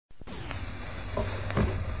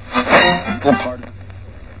a part of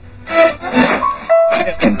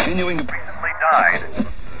continuing to recently died.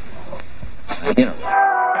 You know.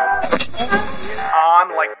 On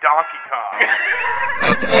like Donkey Kong.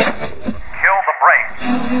 Kill the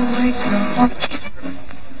brakes.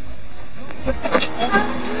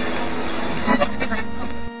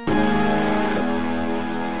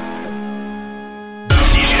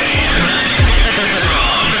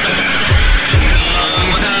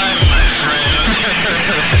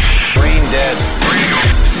 Brain dead.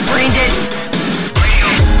 Brain dead.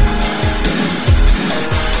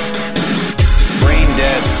 Brain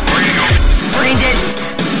dead. Brain dead.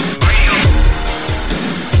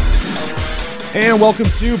 And welcome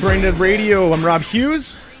to Brain Dead Radio. I'm Rob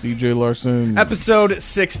Hughes. CJ Larson. Episode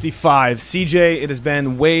 65. CJ, it has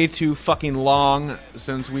been way too fucking long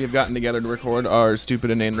since we have gotten together to record our stupid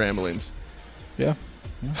inane ramblings. Yeah.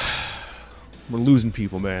 We're losing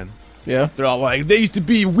people, man. Yeah. They're all like, they used to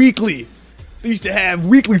be weekly. They used to have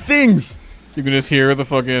weekly things. You can just hear the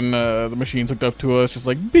fucking, the machines hooked up to us, just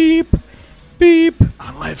like beep, beep.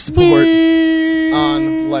 On life support. Beep.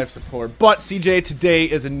 On life support. But CJ, today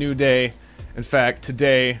is a new day. In fact,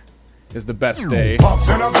 today is the best day.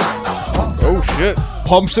 Oh shit.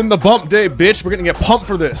 Pumps in the bump day, bitch. We're gonna get pumped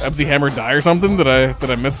for this. MC Hammer die or something? Did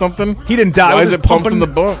I miss something? He didn't die. Why We're is just it pumps in pumping-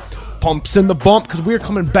 the bump? Pumps in the bump because we're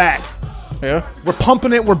coming back. Yeah. We're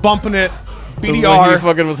pumping it. We're bumping it. When he BDR.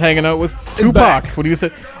 fucking was hanging out with back. Tupac. What do you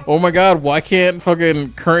say? Oh my god, why can't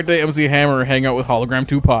fucking current day MC Hammer hang out with hologram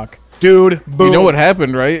Tupac? Dude, boom. You know what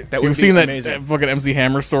happened, right? That would You've be seen amazing. that fucking MC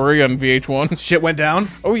Hammer story on VH1? Shit went down?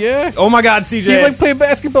 Oh yeah. Oh my god, CJ. He like played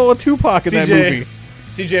basketball with Tupac in that movie.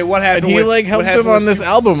 CJ, what happened And he with, like what helped happened him on with this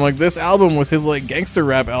album. Like this album was his like gangster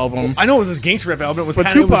rap album. I know it was his gangster rap album. It was But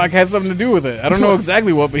kinda, Tupac had something to do with it. I don't know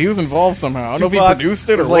exactly what, but he was involved somehow. I don't know if he produced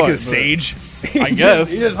it or was like what. his but sage. I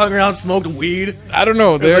guess. He just hung around, smoked weed. I don't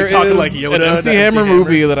know. was There like talking is like Yoda, an MC that Hammer MC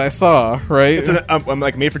movie that I saw, right? It's an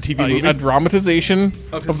like made for TV movie. A dramatization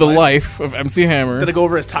Of his of the life. life of MC Hammer. Did it go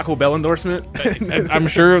over his Taco Bell endorsement? I'm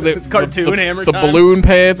sure that His cartoon Hammer the time? balloon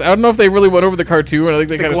pads. I don't know if they really went over the cartoon. I think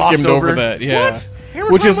they kind of glossed skimmed over over. that. Yeah. What? Hammer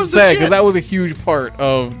Which time is was the sad shit. because that was a huge part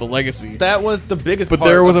of the legacy. That was the biggest But part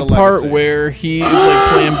there was of a the part legacy. where he is like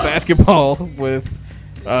playing basketball with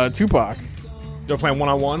Tupac. They were playing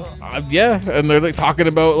one-on-one. Yeah, and they're like talking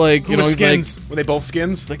about like Who you know were he's skins? like, Were they both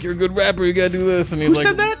skins? it's like you're a good rapper, you gotta do this, and he's Who like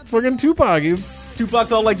said that? fucking Tupac.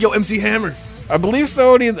 Tupac's all like, yo, MC Hammer. I believe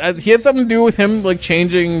so. And he had something to do with him like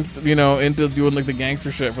changing into doing like the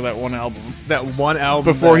gangster shit for that one album That one album.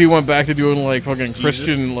 before that- he went back to doing like fucking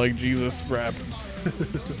Christian like Jesus rap.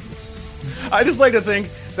 I just like to think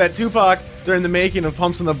that Tupac, during the making of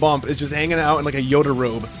Pumps in the Bump, is just hanging out in like a Yoda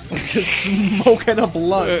robe, just smoking a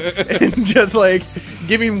blunt, and just like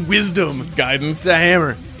giving wisdom Guidance. to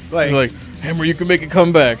Hammer. Like, He's like, Hammer, you can make a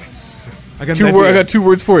comeback. I got, I got 2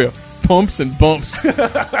 words for you: pumps and bumps.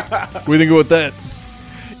 What do you think about that?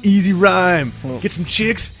 easy rhyme. Get some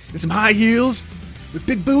chicks and some high heels with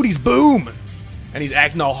big booties. Boom. And he's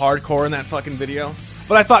acting all hardcore in that fucking video.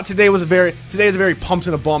 But I thought today is a very Pumps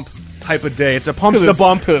in a Bump type of day. It's a Pumps in a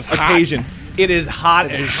Bump 'cause it's hot. occasion. It is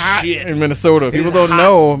hot as shit. In Minnesota. People is don't hot.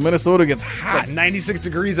 know Minnesota gets It's hot. like 96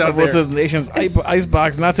 degrees out Everyone there. says nation's ice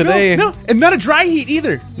box. Not today. No, and not a dry heat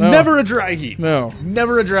either. No. Never a dry heat. No.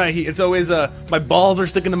 Never a dry heat. It's always my balls are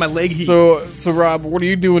sticking to my leg heat. So Rob, what are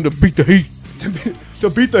you doing to beat the heat? to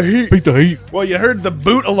beat the heat. Beat the heat. Well, you heard the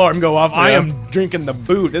boot alarm go off. I Yeah. am drinking the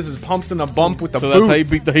boot. This is Pumps in a Bump with the So boot. that's how you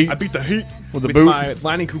beat the heat? I beat the heat With the boot? my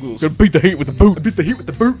lining kugels. Gonna beat the heat with the boot. Beat the heat with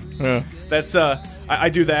the boot. Yeah. That's I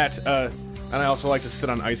do that, and I also like to sit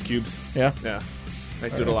on ice cubes. Yeah. Yeah, I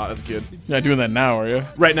used to do it a lot as a kid. You're not doing that now, are you?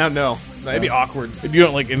 Right now, no. That'd be awkward. You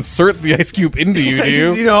don't like insert the ice cube into you, do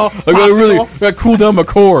you? You know, I gotta popsicle. gotta cool down my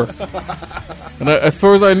core. And as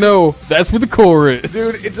far as I know, that's where the core is.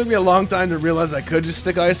 Dude, it took me a long time to realize I could just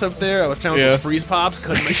stick ice up there. I was trying with Yeah. those freeze pops,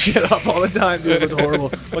 cutting my shit up all the time. Dude, it was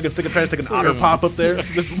horrible. Like trying to stick an otter pop up there.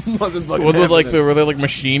 Just wasn't fucking Was it like happening. were they like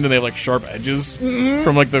machined and they have like sharp edges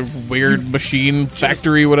from like the weird machine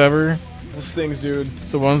factory, whatever? Those things, dude.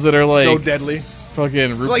 The ones that are like So deadly.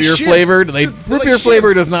 fucking root like beer shits. flavored. They're Root like beer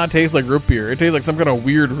flavor shits. does not taste like root beer. It tastes like some kind of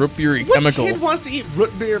weird root beer What chemical. kid wants to eat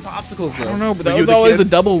root beer popsicles, though? I don't know, but Were that you was the always kid? a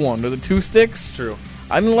double one. Or the 2 sticks. True.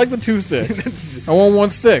 I didn't like the 2 sticks. I want 1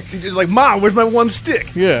 stick. He's just like, Ma, where's my one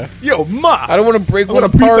stick? Yeah. Yo, Ma, I don't want to break I one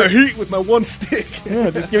want to beat apart. the heat with my one stick. Yeah,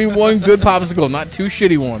 just give me 1 good popsicle, not 2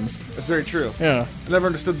 shitty ones. That's very true. Yeah. I never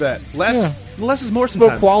understood that. Less is more It's sometimes.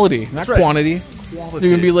 about quality, not That's right. quantity. Quality.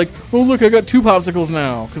 You're gonna be like, oh look, I got 2 popsicles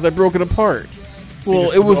now because I broke it apart. Well,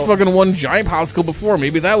 just it was broke- fucking 1 giant popsicle before.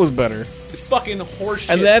 Maybe that was better. It's fucking horseshit.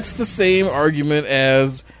 And that's the same argument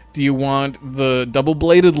as Do you want the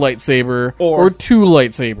double-bladed lightsaber Or- or 2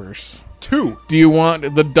 lightsabers? 2. Do you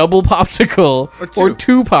want the double popsicle Or or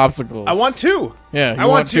 2 popsicles? I want 2. Yeah, I you want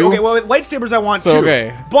want 2. two? Okay, well, with lightsabers I want 2. So,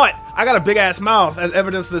 okay. But I got a big ass mouth as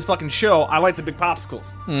evidence of this fucking show. I like the big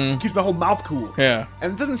popsicles. Keeps my whole mouth cool. Yeah.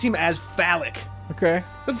 And it doesn't seem as phallic. Okay.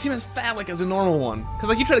 Doesn't seem as phallic as a normal one. Because,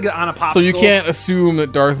 like, you try to get on a popsicle. So you can't assume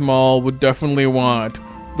that Darth Maul would definitely want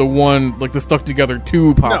the one, like the stuck together 2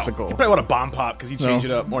 No, popsicle. you probably want a bomb pop because you change No.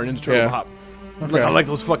 it up. Or a Ninja Turtle Yeah. pop. Okay. Like, I like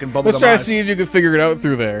those fucking bubblegum Let's try to eyes. see if you can figure it out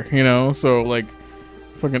through there, you know? So, like,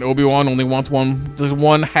 fucking Obi-Wan only wants one, just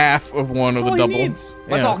one half of one That's of all the he double. needs.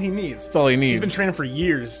 That's Yeah. all he needs. That's all he needs. He's been training for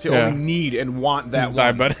years to Yeah. only need and want that He's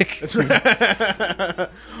one. diabetic.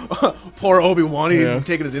 Poor Obi-Wan, he's Yeah.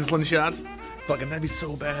 taking his insulin shots. Fucking, that'd be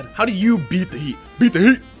so bad. How do you beat the heat? Beat the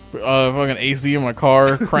heat! Fucking AC in my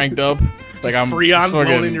car, cranked up. Like I'm Freon just fucking,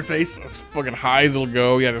 blowing in your face. as fucking high as it'll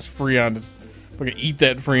go. Yeah, just Freon. Just fucking eat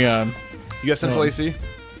that Freon. You got central AC?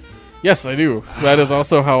 Yes, I do. That is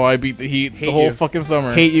also how I beat the heat Hate the whole you. fucking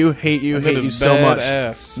summer. Hate you, hate you, And that hate is you so much.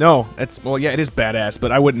 badass. No, it's, well, yeah, it is badass,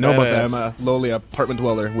 but I wouldn't know about that. I'm Badass. a lowly apartment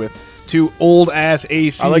dweller with 2 old-ass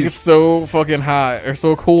ACs. I like it so fucking hot or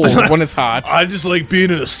so cold when it's hot. I just like being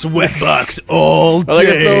in a sweatbox all day. I like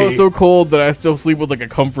it so cold that I still sleep with like a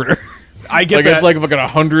comforter. I get Like that. it's like fucking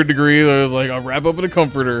 100 degrees. I was like, I'll wrap up in a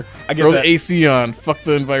comforter. I get throw that. the AC on. Fuck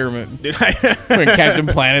the environment. Dude, Fucking Captain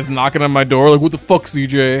Planet's knocking on my door. Like, what the fuck,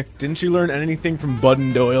 CJ? Didn't you learn anything from Bud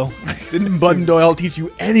and Doyle? Didn't Bud and Doyle teach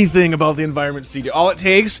you anything about the environment, CJ? All it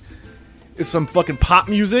takes is some fucking pop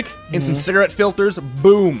music and some cigarette filters.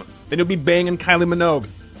 Boom. Then you'll be banging Kylie Minogue.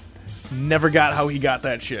 Never got how he got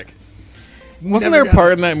that chick. Wasn't Never there a got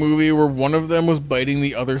part in that movie where one of them was biting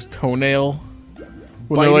the other's toenail?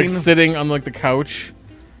 When they're like Biting? sitting on like the couch?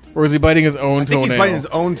 Or is he biting his own I think toenail? he's biting his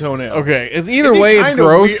own toenail. Okay, it's either It'd be way it's kinda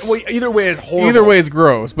gross. weird- well, either way is horrible. Either way it's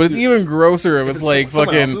gross, but it's even grosser if it's it's like someone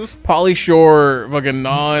fucking else's. Pauly Shore fucking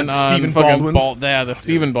gnawing on Stephen fucking Baldwin's. the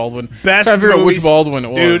Stephen Baldwin. Best Trying to figure out which movies- Baldwin it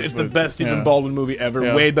was. Dude, it's the but, best Stephen yeah. Baldwin movie ever.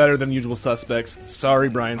 Yeah. Way better than Usual Suspects. Sorry,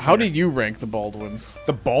 Brian. How Singer. do you rank the Baldwins?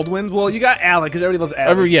 The Baldwins? Well, you got Alec because everybody loves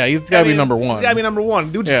Alec. Yeah, he's gotta be number one. He's gotta be number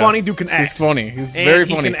one. Dude's Yeah. funny. Dude can act. He's funny. He's And very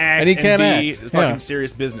he funny. Can act and he can be act. fucking Yeah.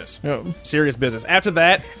 serious business. Yeah. Serious business. After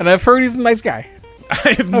that, And I've heard he's a nice guy.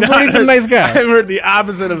 I've heard he's a nice guy. I've heard the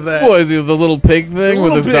opposite of that. Boy, the little pig thing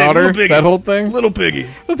with Little his pig, daughter, little piggy. that whole thing. Little piggy.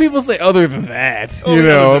 But people say other than that, Oh, you other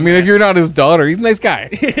know. I than mean, if you're not his daughter, he's a nice guy.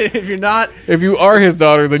 If you're not, If you are his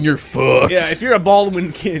daughter, then you're fucked. yeah, if you're a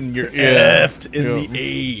Baldwin kid, you're Yeah. effed in Yeah.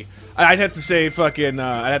 the A. I'd have to say fucking.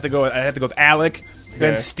 I'd have to go with Alec.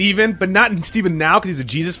 Then Okay. Steven, but not Steven now because he's a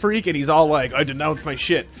Jesus freak and he's all like, I denounce my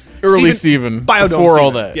shit. Early Steven, Biodome before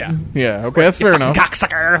all Steven. that. Yeah. Yeah, okay, that's fair enough.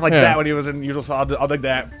 Cocksucker, like Yeah. that when he was in Usual. So I'll dig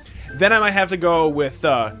that. Then I might have to go with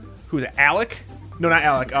who's it? Alec? No, not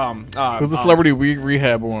Alec. Who's the celebrity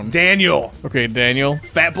rehab one? Daniel, Okay, Daniel.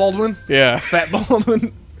 Fat Baldwin, Yeah. Fat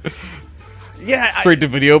Baldwin. Yeah, Straight to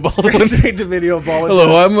video Baldwin. straight to video Baldwin.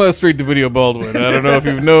 Hello, I'm straight to video Baldwin. I don't know if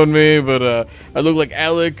you've known me, but I look like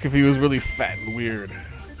Alec if he was really fat and weird.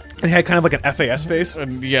 He had kind of like an FAS face.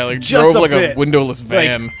 And yeah, like Just drove a like bit. a windowless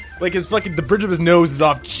van. Like his fucking the bridge of his nose is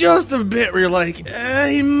off just a bit. Where you're like,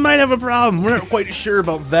 he might have a problem. We're not quite sure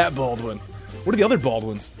about that Baldwin. What are the other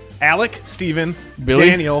Baldwins? Alec, Steven,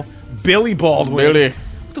 Billy? Daniel, Billy Baldwin. Billy.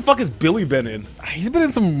 What the fuck has Billy been in? He's been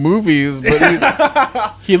in some movies,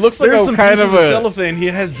 but he looks like There's a some kind pieces of a. cellophane he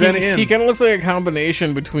has been in. He kind of looks like a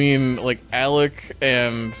combination between like Alec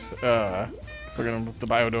and forget the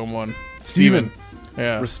Biodome one. Steven.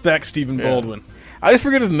 Yeah. Respect Stephen Baldwin. I just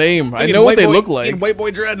forget his name. I He had know what white they boy- look He like. had white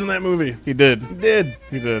boy dreads in that movie. He did. He did.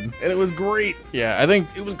 He did. And it was great. Yeah, I think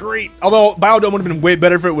It was great. Although Biodome would have been way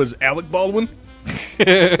better if it was Alec Baldwin.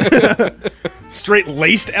 Straight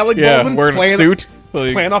laced Alec yeah, Baldwin. wearing a suit.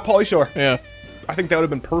 Like, Playing off Pauly Shore. yeah. I think that would have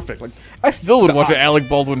been perfect. Like, I still would watch an Alec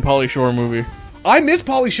Baldwin Pauly Shore movie. I miss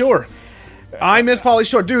Pauly Shore. I miss Pauly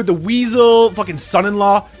Shore. Dude, the Weasel, fucking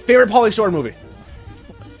son-in-law. Favorite Pauly Shore movie?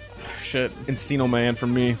 Shit. Encino Man for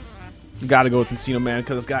me. Gotta go with Encino Man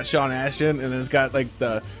because it's got Sean Ashton and then it's got like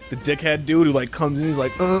the dickhead dude who like comes in, he's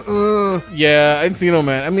like, Yeah, Encino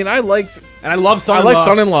Man. I mean, I liked. And I love I Son-in-Law. like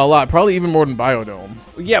Son-in-Law a lot. Probably even more than Biodome.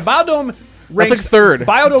 Yeah, Biodome ranks like third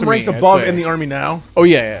Biodome to ranks me, I'd above say. In the Army Now. Oh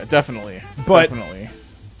yeah, definitely. But- definitely.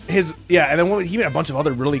 And then he made a bunch of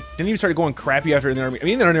other really. Didn't even start going crappy after In the Army. I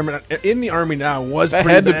mean, In the Army Now was That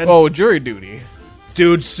pretty had to. bad. Oh, Jury Duty.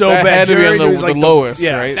 Dude, so that bad. had to be Jerry on the- Duty's like the lowest,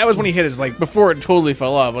 yeah, right? that was when he hit his like Before it totally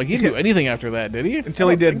fell off. Like he didn't do anything after that, did he? until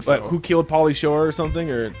I he don't did. think so. Who Killed Pauly Shore or something?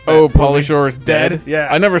 Or Oh, that movie? Pauly Shore is dead. Yeah.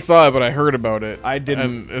 I never saw it, but I heard about it. I didn't.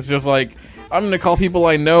 And it's just like I'm gonna call people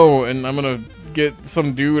I know, and I'm gonna get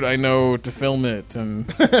some dude I know to film it, and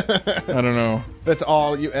I don't know. That's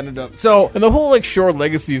all you ended up. So And the whole like Shore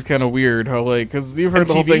legacy is kind of weird. How like because you've heard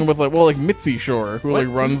the whole MTV? thing with like Mitzi Shore, who like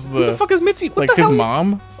runs who the fuck is Mitzi? What like the his hell?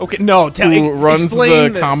 mom, Okay, no, who runs explain the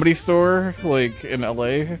this. comedy store like in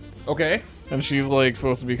L.A. Okay. And she's like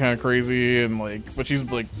supposed to be kind of crazy and like, but she's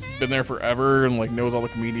like been there forever and like knows all the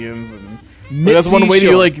comedians and like, that's one way Mitzi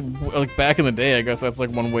to Shore. like back in the day. I guess that's like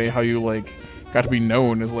one way how you like got to be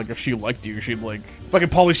known is like if she liked you, she'd like. Fucking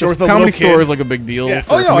Pauly Shore with the Comedy little kid. store is like a big deal Yeah.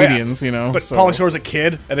 for Oh, no, yeah. comedians, you know. But so. Pauly Shore's a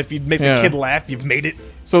kid, and if you make Yeah. the kid laugh, you've made it.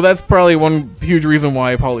 So that's probably one huge reason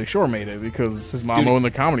why Pauly Shore made it because his mom Dude, owned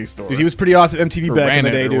the comedy store. Dude, he was pretty awesome. MTV Or back in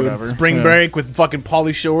the ran it day, or dude. whatever. Spring Yeah. Break with fucking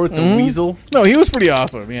Pauly Shore with the Weasel. No, he was pretty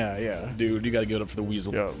awesome. Yeah. Dude, you gotta give it up for the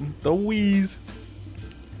Weasel. Yeah. The Wheeze.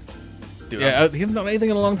 Dude, Yeah, he hasn't done anything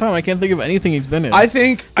in a long time. I can't think of anything he's been in. I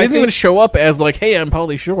think he doesn't even show up as like, "Hey, I'm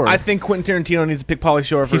Pauly Shore." I think Quentin Tarantino needs to pick Pauly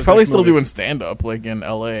Shore for he's his probably next still movie. doing stand up like in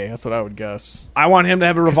L.A. That's what I would guess. I want him to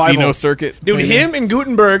have a revival. Casino circuit, Dude, maybe? him and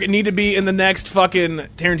Gutenberg need to be in the next fucking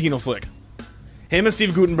Tarantino flick. Him and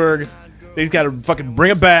Steve Gutenberg, they just gotta fucking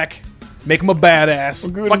bring it back, make him a badass,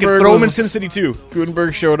 Well, fucking Gutenberg throw him in was- Sin City 2.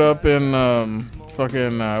 Gutenberg showed up in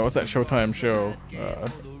fucking what's that Showtime show?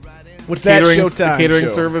 What's that Catering, Showtime the catering show?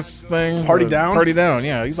 service thing. Party The Down? Party Down.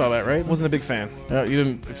 Yeah, you saw that, right? Wasn't a big fan. Yeah, you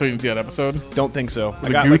didn't. So you didn't see that episode. Don't think so. The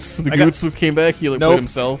Goots came back. He like Nope. played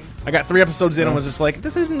himself. I got 3 episodes in and was just like,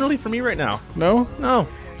 this isn't really for me right now. No, No.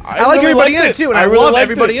 I like really everybody liked in it too, and I, really love liked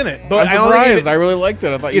everybody in it. But I'm I don't think surprised. I really liked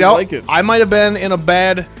it. I thought you you'd know, like it. I might have been in a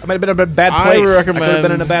bad. I might have been in a bad I place. I could have recommend-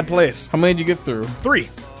 been in a bad place. How many did you get through? 3.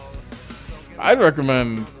 I'd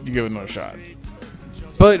recommend you give it another shot.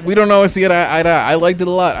 But we don't always see it eye to eye. I liked it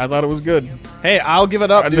a lot. I thought it was good. Hey, I'll give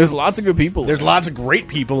it up. And Dude. there's lots of good people. There's lots of great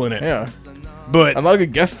people in it. Yeah. But A lot of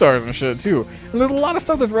good guest stars and shit too. And there's a lot of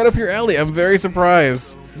stuff that's right up your alley. I'm very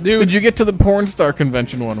surprised. Dude. Did you get to the porn star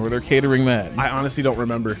convention one where they're catering that? I honestly don't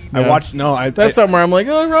remember. Yeah. I watched. No, That's something where I'm like,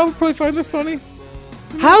 oh, Rob would probably find this funny.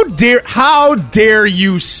 How dare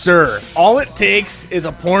you, sir? All it takes is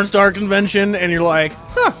a porn star convention, and you're like,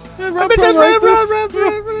 huh? I Rob bet that's probably right, liked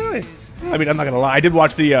Rob. I mean, I'm not gonna lie. I did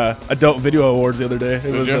watch the Adult Video Awards the other day.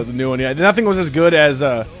 It was you? the new one. Yeah, nothing was as good as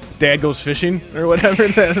Dad Goes Fishing or whatever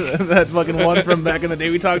that fucking one from back in the day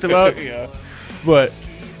we talked about. Yeah. But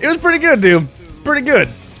it was pretty good, dude. It's pretty good.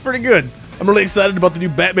 It's pretty good. I'm really excited about the new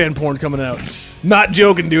Batman porn coming out. Not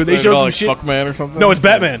joking, dude. They Is it showed all some like shit. Fuckman or something? No, it's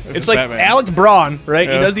Batman. It's just like Batman. Alex Braun, right?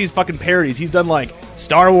 He Yeah. does these fucking parodies. He's done like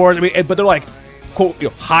Star Wars, I mean, but they're like quote,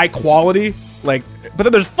 high quality. Like, but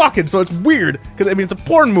then there's fucking, so it's weird because I mean it's a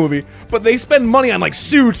porn movie, but they spend money on like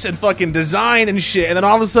suits and fucking design and shit, and then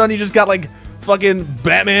all of a sudden you just got like fucking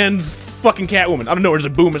Batman, fucking Catwoman. I don't know. There's a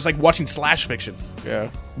boom. It's like watching slash fiction, Yeah.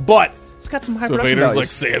 but it's got some high So production Vader's values. like,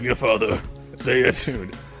 say I'm your father. Say it.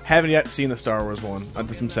 Dude, haven't yet seen the Star Wars one. I'm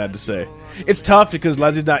sad to say. It's tough because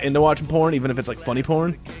Leslie's not into watching porn, even if it's like funny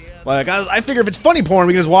porn. Like I figure if it's funny porn,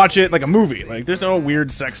 we can just watch it like a movie. Like there's no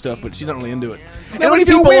weird sex stuff, but she's not really into it. And Not many we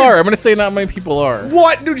feel people weird. are. I'm going to say not many people are.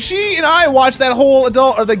 What, dude? She and I watched that whole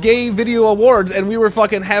adult or the gay video awards, and we were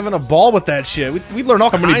fucking having a ball with that shit. We learned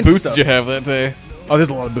all How kinds many of boots stuff. did you have that day? Oh, there's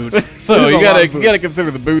a lot of boots. So There's a you lot gotta of boots.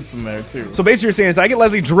 consider the boots in there too. So basically, you're saying is I get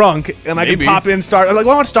Leslie drunk and I Maybe. can pop in I'm like,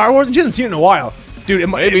 well, I want Star Wars, and she hasn't seen it in a while, dude.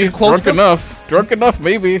 Maybe it's close drunk enough,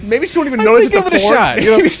 maybe. Maybe she won't even I notice think it's give a it a porn. shot, you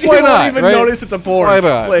know? Maybe she Why won't not, even right? notice it's a porn. Why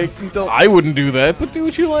not? Like, until I wouldn't do that, but do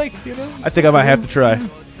what you like, you know. I think I might have to try.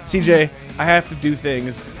 CJ, I have to do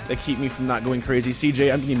things that keep me from not going crazy.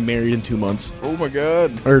 CJ, I'm getting married in 2 months. Oh my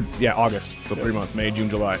god. Or, yeah, August. So 3 months. May, June,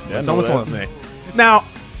 July. Yeah, it's know almost that. almost May. Now,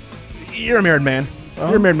 you're a married man. Uh-huh.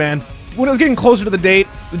 You're a married man. When it was getting closer to the date,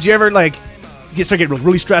 did you ever, like, start getting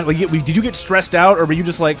really stressed? Like, did you get stressed out, or were you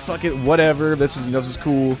just like, fuck it, whatever, this is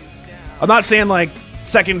cool? I'm not saying, like,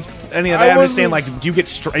 second any of that. I'm just saying, like, do you get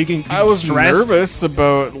I was stressed? nervous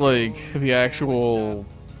about like the actual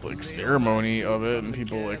like ceremony of it and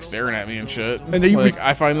people like staring at me and shit. And then you- like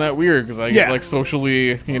I find that weird because I Yeah. get like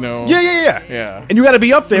socially, you know. Yeah. And you got to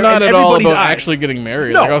be up there. Not in at all everybody's about eyes. actually getting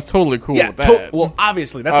married. No. Like I was totally cool Yeah, with that. well,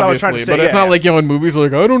 obviously, that's what I was trying to say. but it's yeah, not yeah. like in movies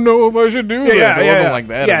like I don't know if I should do this. It wasn't like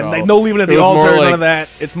that. Yeah, at all. like no leaving at It the was more altar, none like, of that.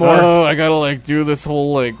 It's more. Oh, I gotta like do this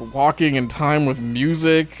whole like walking in time with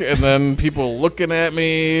music, and then people looking at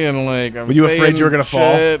me, and like I'm Were you afraid saying you were gonna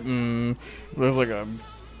fall? shit, and there's like a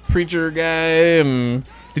preacher guy, and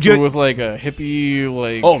Did you- who was like a hippie,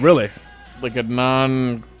 like Oh, really? like a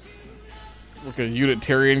like a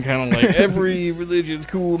Unitarian kind of like every religion's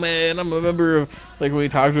cool, man. I'm a member of like when we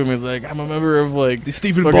talked to him, he's like I'm a member of like The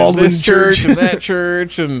Stephen fucking Baldwin this church church. and that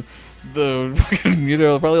church and the fucking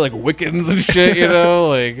probably like Wiccans and shit,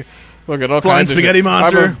 like Fucking all Flying kinds of spaghetti shit.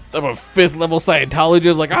 monster. I'm a 5th level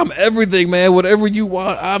Scientologist. Like, I'm everything, man. Whatever you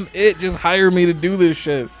want, I'm it. Just hire me to do this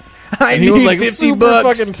shit. I And he was like 50 super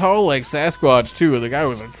bucks. fucking tall, like Sasquatch too. The guy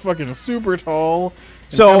was like fucking super tall.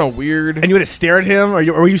 So- kind of weird. And you had to stare at him, or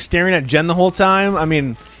were you staring at Jen the whole time? I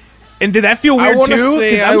mean, and did that feel I weird want to too?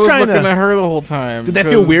 say 'Cause I I'm was trying looking to. at her the whole time. Did that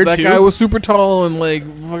feel 'cause weird, that too? guy was super tall and like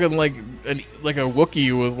fucking like a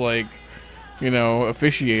Wookiee was like, you know,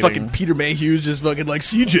 officiating. Fucking Peter Mayhew's just fucking like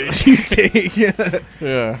CJ. Yeah.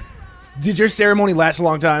 yeah. Did your ceremony last a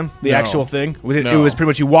long time? The No. actual thing was it? No. It was pretty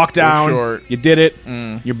much you walk down, short. you did it,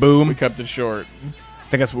 you boom. We kept it short. I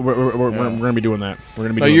think that's we're gonna be doing that. We're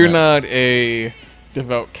gonna be. No, doing you're that. not a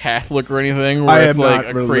devout Catholic or anything. I Where it's am like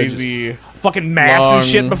not a religious. crazy fucking mass long, and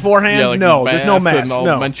shit beforehand. Yeah, like no, there's no mass. and all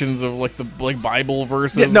No, mentions of like the Bible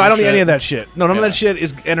verses. yeah, no, I and don't need shit. any of that shit. No, none of Yeah. that shit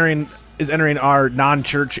is entering our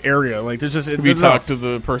non-church area. Like there's just Have you no. talked to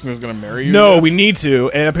the person who's going to marry you? No, yet? we need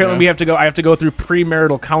to, and apparently Yeah. we have to go. I have to go through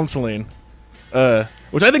premarital counseling,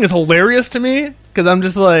 which I think is hilarious to me because I'm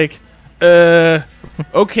just like,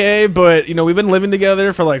 okay, but you know we've been living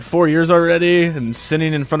together for like 4 years already and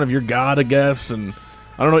sinning in front of your God, I guess, and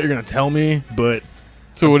I don't know what you're gonna tell me, but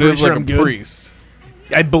So it pretty is sure like I'm a good. priest.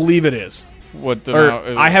 I believe it is. What the? Or now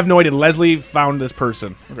is I it? have no idea. Leslie found this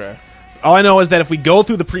person. Okay. All I know is that if we go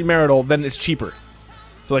through the premarital, then it's cheaper.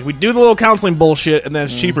 So like we do the little counseling bullshit, and then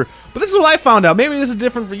it's cheaper. But this is what I found out. Maybe this is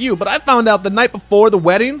different for you, but I found out the night before the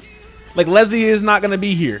wedding, like Leslie is not going to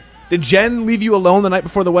be here. Did Jen leave you alone the night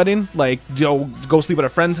before the wedding? Like, go sleep at a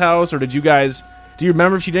friend's house, or did you guys? Do you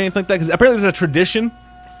remember if she did anything like that? Because apparently there's a tradition.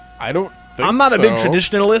 I don't. Think I'm not a big so.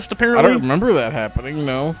 traditionalist. I Apparently, don't remember that happening.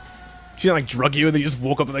 No. she didn't like drug you, and then you just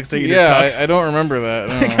woke up the next day. You Yeah, did tux. I don't remember that.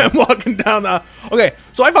 No. I'm walking down the. Okay,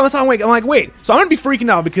 so I found this on wake. I'm like, wait. So I'm gonna be freaking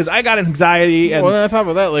out because I got anxiety and. Well, then on top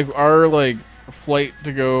of that, like our like flight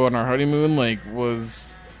to go on our honeymoon, like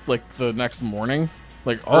was like the next morning,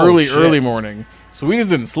 like Oh, early shit. morning. So we just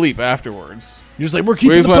didn't sleep afterwards. You're just like, we're We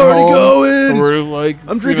keeping just the went party home, going. We're like,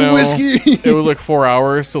 I'm drinking you know, whiskey. It was like 4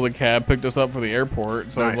 hours till the cab picked us up for the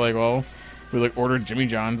airport. So I Nice. was like, well, we like ordered Jimmy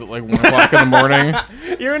John's at like 1 o'clock in the morning.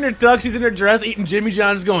 You're in her tux, she's in her dress, eating Jimmy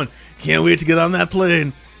John's, going, can't wait to get on that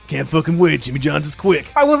plane. Can't fucking wait. Jimmy John's is quick.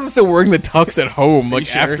 I wasn't still wearing the tux at home, you like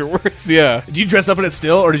sure? afterwards. Yeah, Did you dress up in it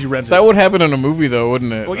still, or did you rent it? that would happen in a movie, though,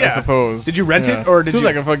 wouldn't it? Well, yeah. I suppose. Did you rent Yeah. it, or did as soon you-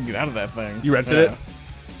 as I can fucking get out of that thing? You rented Yeah. it?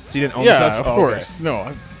 So you didn't own Yeah, the tux? of Oh, course. No,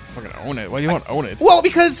 I fucking own it. Why do you want to own it? Okay. Well,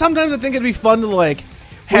 because sometimes I think it'd be fun to, like, Well,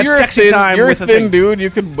 have you're sexy a thin, time You're with a a thin thing. dude. You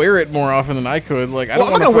could wear it more often than I could. Like, I Well, don't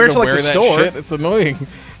I'm want not gonna wear it to to, like, wear the that store. shit. It's annoying.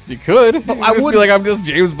 You could. You I just would- be like, I'm just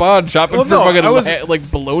James Bond shopping Well, for no, fucking I was- like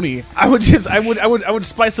baloney. I would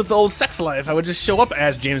spice up the old sex life. I would just show up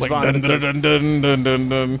as James Like Bond. dun dun dun dun dun dun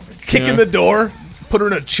dun. Kick Yeah. in the door, put her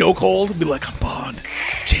in a chokehold, be like, I'm Bond.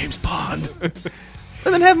 James Bond.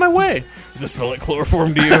 And then have my way. Does it smell like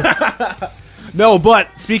chloroform to you? No, but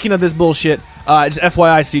speaking of this bullshit, just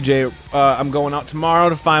FYI, CJ, I'm going out tomorrow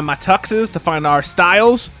to find my tuxes, to find our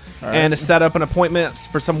styles, and to set up an appointment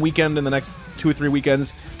for some weekend in the next 2 or 3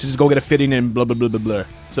 weekends to just go get a fitting and blah, blah, blah, blah, blah.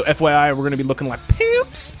 So FYI, we're going to be looking like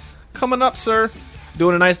pimps coming up, sir.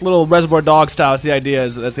 Doing a nice little Reservoir Dog style. That's the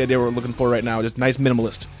idea we're looking for right now. Just nice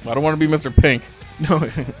minimalist. I don't want to be Mr. Pink. No,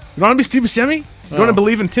 you don't want to be Steve Buscemi? You want to No.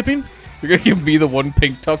 believe in tipping? You're gonna give me the one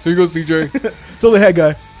pink tux. Here you go, CJ. So the head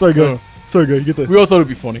guy. Sorry, guy. Oh. Sorry, guy. You get the. We all thought it'd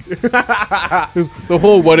be funny. The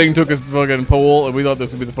whole wedding took his fucking pole, and we thought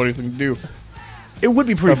this would be the funniest thing to do. It would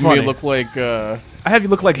be pretty Have me funny. look like I have you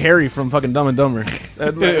look like Harry from fucking Dumb and Dumber.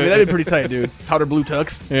 That'd be pretty tight, dude. Powder blue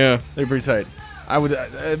tux. yeah. They're pretty tight. I would,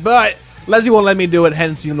 but Leslie won't let me do it.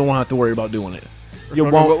 Hence, you don't have to worry about doing it. You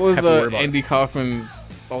Okay, won't what was have to worry about Andy Kaufman's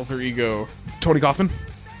alter ego? it. Tony Coffin?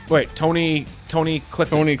 Wait, Tony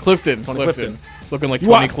Clifton. Tony Clifton. Tony Clifton. Looking like You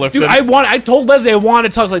Tony want- Clifton. Dude, I told Leslie I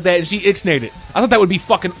wanted to tux like that, and she ixnayed it. I thought that would be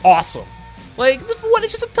fucking awesome. Like, just what?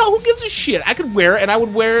 It's just a tux. Who gives a shit? I could wear it, and I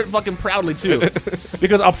would wear it fucking proudly too,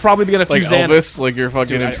 because I'll probably be in a few like Xanax. Elvis, like you're fucking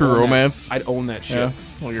Dude, in I'd True own that. Romance. I'd own that shit. Yeah. Like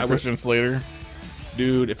you're I would- Christian Slater.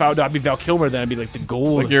 Dude, if I'd be Val Kilmer, then I'd be like the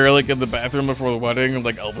gold. Like you're like in the bathroom before the wedding, and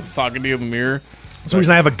like Elvis is talking to you in the mirror. That's the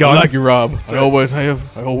reason I have a I gun. like you, Rob. I always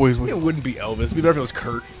have. I always It will. wouldn't be Elvis. It'd be better if it was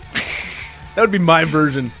Kurt. That would be my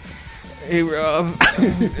version. Hey, Rob.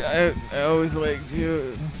 I always liked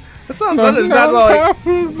you. That sounds not like.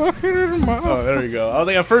 Oh, Oh, there you go. I was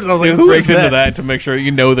like, at first I was he like, just who breaks is into that? that to make sure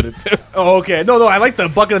you know that it's him. Oh, okay. No, I like the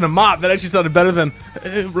bucket and the mop. That actually sounded better than.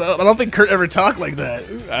 I don't think Kurt ever talked like that.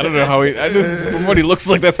 I don't know how he. I just from what he looks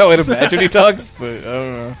like, that's how I'd imagine he talks. But I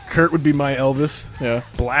don't know. Kurt would be my Elvis. Yeah.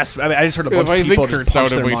 Blast. I mean, I just heard a bunch If I of people think Kurt just punch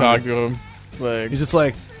sounded their when he monitor. talked to him. Like, He's just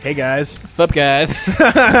like, hey guys. what's up, guys?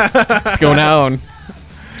 What's going on?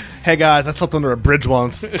 Hey guys, I slept under a bridge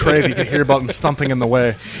once. It's crazy. You can hear about him stumping in the way.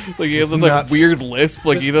 Like he has this Nuts. like weird lisp.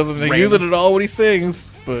 Like he doesn't use it at all when he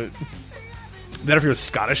sings. But Then if he was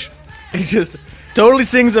Scottish, he just totally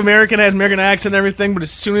sings American, has American accent and everything, but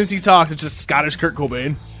as soon as he talks, it's just Scottish Kurt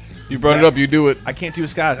Cobain. you brought it up. You do it. I can't do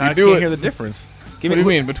Scottish. I do can't it. hear the difference. What do you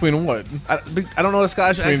mean? Between what? I don't know what a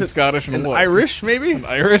Scottish Between accent. Scottish and what? Irish, maybe?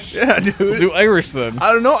 Irish? Yeah, dude. We'll do Irish then.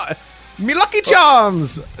 I don't know. Me Lucky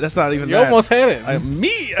Charms. That's not even You that. almost had it.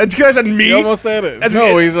 Me? You guys said me? You almost had it. That's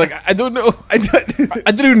No, it. he's like, I don't know. I did-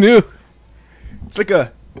 I don't know. It's like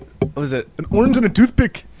a... What was it? An orange and a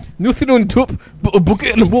toothpick. Nothing on top but a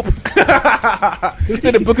bucket and a mop.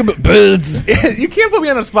 Instead of book about birds. You can't put me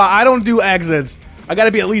on the spot. I don't do accents. I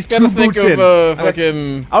gotta be at least Gotta two think boots in. of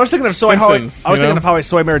fucking. I was thinking of Simpsons, I was you thinking know? of how I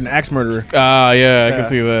soy married an axe murderer. Ah, yeah, I Yeah. can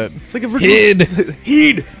see that. It's like a Heed.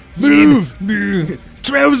 Heed. Move.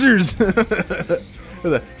 Trousers.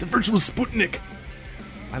 It's a virtual Sputnik.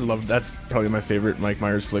 I love that's probably my favorite Mike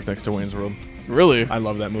Myers flick next to Wayne's World. Really? I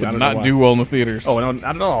love that movie. I Did don't know not why. do well in the theaters. Oh no,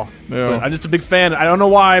 not at all. No. But I'm just a big fan. I don't know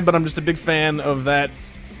why, but I'm just a big fan of that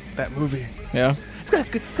movie. Yeah. It's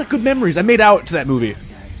got good memories. I made out to that movie.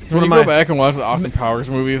 When of you my- go back and watch the Austin Powers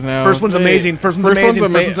movies now, First one's amazing. First one's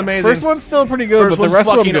amazing. First one's still pretty good, First but the one's rest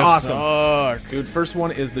of them fucking just awesome. suck. Dude, first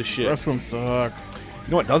one is the shit. The rest of them suck.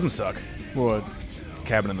 You know what doesn't suck? What?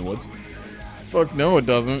 Cabin in the Woods. Fuck no, it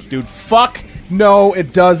doesn't. Dude, fuck no,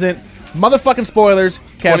 it doesn't. Motherfucking spoilers.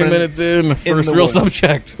 20 Cabin minutes in, first the real woods.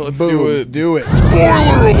 subject. Let's Boom, do it. Do it.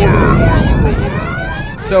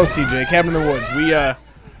 So, CJ, Cabin in the Woods.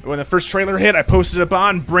 When the first trailer hit, I posted it up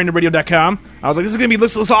on BrainDeadRadio.com. I was like, this is gonna be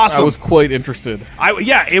this looks awesome. I was quite interested.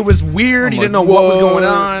 Yeah, it was weird. I'm You like, didn't know what was whoa. going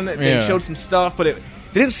on. They Yeah. showed some stuff, but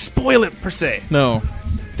they didn't spoil it per se. No,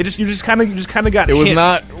 You just kind of got. it was hints.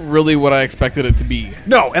 not really what I expected it to be.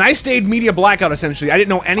 No, and I stayed media blackout essentially. I didn't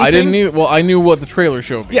know anything. I didn't even. Well, I knew what the trailer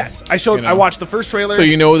showed me. Yes, I showed. You know. I watched the first trailer. So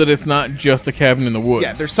you know that it's not just a cabin in the woods.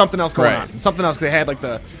 Yeah, there's something else going Right. on. Something else. They had like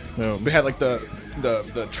the No.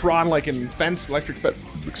 Tron like in fence, electric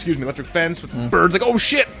fence with birds. Like, oh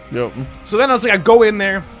shit. Yep. So then I was like, I go in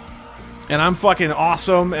there, and I'm fucking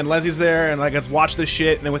awesome, and Leslie's there, and like let's watch this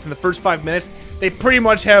shit. And then within the first 5 minutes, they pretty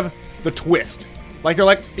much have the twist. Like they're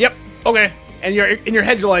like, yep, okay, and you're in your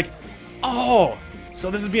head, you're like, oh,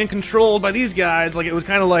 so this is being controlled by these guys. Like it was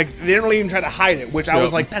kind of like they didn't really even try to hide it, which I was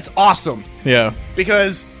Yep. like, that's awesome Yeah.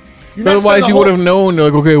 because. You're not Otherwise, spending you the would whole- have known.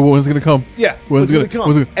 Like, okay, when's it gonna come? Yeah, When's it gonna gonna come?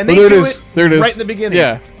 when's it gonna- And oh, they there do it is. it There it is. right in the beginning.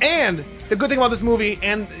 Yeah. And the good thing about this movie,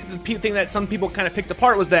 and the thing that some people kind of picked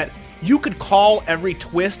apart, was that you could call every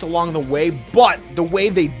twist along the way, but the way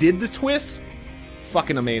they did the twists,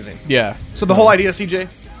 fucking amazing. Yeah. So the whole idea, CJ,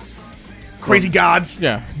 crazy gods,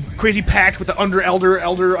 Yeah. crazy pact with the under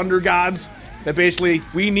gods, that basically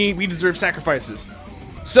we deserve sacrifices.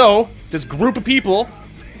 So this group of people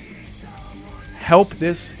help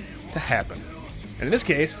this to happen. And in this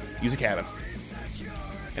case, use a cabin.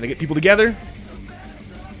 And they get people together,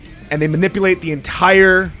 and they manipulate the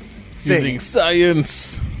entire thing. Using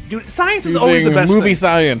science. Dude, science is always the Using best movie thing.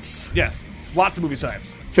 science. Yes, lots of movie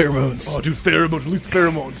science. Pheromones. Oh, dude, pheromones, release the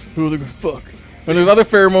pheromones. Who are they gonna fuck? And there's other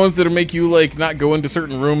pheromones that'll make you like not go into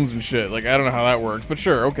certain rooms and shit. Like I don't know how that works, but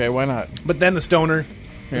sure, okay, why not? But then the stoner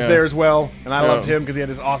was Yeah. there as well, and I Yeah. loved him because he had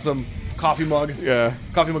his awesome coffee mug Yeah.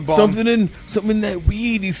 bomb. Something in that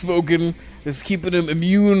weed he's smoking is keeping him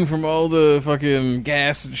immune from all the fucking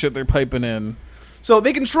gas and shit they're piping in. So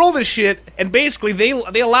they control this shit, and basically they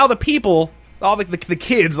allow the people, all the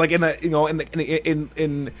kids, like in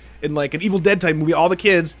like an Evil Dead type movie, all the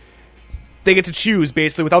kids, they get to choose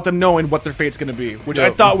basically without them knowing what their fate's gonna be, which I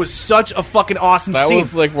Yep. thought was such a fucking awesome That scene.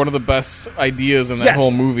 was like one of the best ideas in that Yes. whole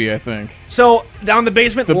movie, I think. So down in the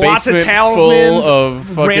basement, The lots basement of talismans, full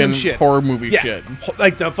of random fucking shit. horror movie Yeah. shit.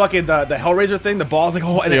 Like the fucking the Hellraiser thing, the balls like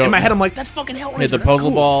and Yep. in my head I'm like, that's fucking Hellraiser. Hit the that's puzzle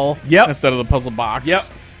cool. ball Yep. instead of the puzzle box. Yep.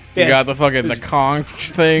 You Yeah. got the fucking the conch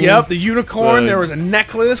thing. Yep, the unicorn. The- There was a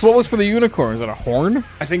necklace. What was for the unicorn? Is that a horn?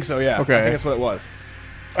 I think so. Yeah. Okay. I think that's what it was.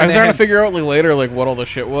 I was they trying had- to figure out like later like what all the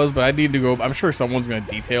shit was, but I need to go. I'm sure someone's gonna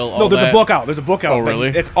detail all No, there's that. a book out. There's a book out. Oh, really?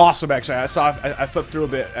 It's awesome, actually. I flipped through a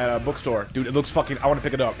bit at a bookstore. Dude, it looks fucking... I want to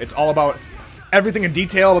pick it up. It's all about everything in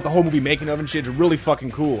detail about the whole movie making of and shit. It's really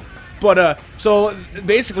fucking cool. But, so,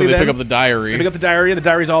 basically So they then... pick up the diary. They pick up the diary. The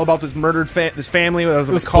diary's all about this murdered this family with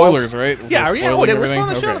The the cults. spoilers, right? Yeah, We're yeah. spoiling We're everything?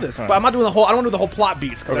 spoiling the shit out of Okay, this. fine. But I'm not doing the whole... I don't want to do the whole plot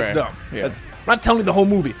beats, because Okay, that's dumb. yeah. I'm not telling you the whole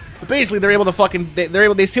movie. But basically, they're able to fucking...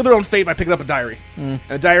 They seal their own fate by picking up a diary. Mm. And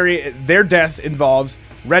a diary... Their death involves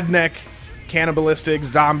redneck, cannibalistic,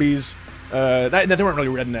 zombies... they weren't really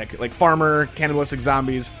redneck, like farmer, cannibalistic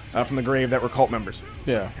zombies from the grave that were cult members.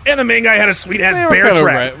 Yeah. And the main guy had a sweet ass They were bear kinda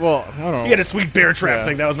trap. right. Well, I don't know. He had a sweet bear trap Yeah.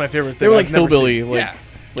 thing. That was my favorite thing. They were like I've never hillbilly, seen- like yeah.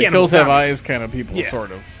 like Cannibal Hills Have zombies. Eyes kind of people, Yeah.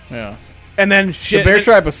 sort of. Yeah. And then The shit. Bear and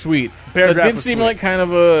Trap is sweet. Bear That Trap did was seem sweet. like kind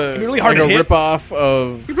of a be really hard like to a hit. ripoff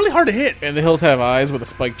of It'd be really hard to hit. And the Hills Have Eyes with a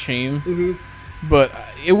spiked chain. But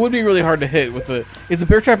it would be really hard to hit with the. Is the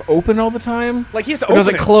Bear Trap open all the time? Like he has to Or open does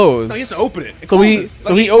it close? No, he has to open it. It So closes.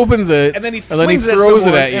 he opens it and then he throws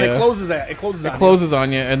someone, it at you. and it closes on It you. closes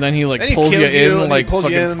on you, and then he like Then he pulls you kills you, in and he like pulls you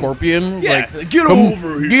fucking in. scorpion. Yeah, like get "Come-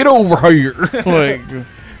 over here." Get over here. Like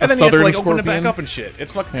And then he has to like scorpion. open it back up and shit.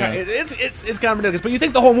 It's fucking. Yeah. It's kind of ridiculous. But you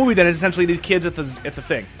think the whole movie then is essentially these kids at the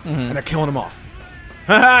thing, and they're killing them off.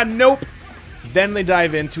 Haha, nope. Then they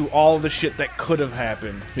dive into all the shit that could have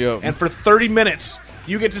happened. Yep. And for 30 minutes,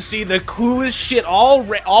 you get to see the coolest shit. All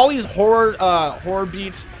these horror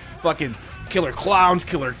beats, fucking killer clowns,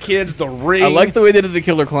 killer kids, The Ring. I like the way they did the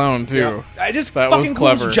killer clown too. Yeah. I just That was fucking cool.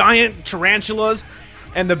 clever. Giant tarantulas.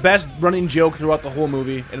 And the best running joke throughout the whole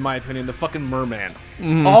movie, in my opinion, the fucking merman.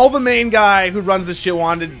 Mm-hmm. All the main guy who runs this shit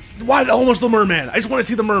wanted, why almost the merman? I just want to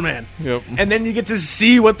see the merman. Yep. And then you get to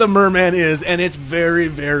see what the merman is, and it's very,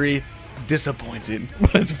 very disappointing.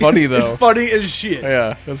 It's funny though. It's funny as shit.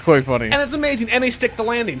 Yeah, it's quite funny. And it's amazing, and they stick the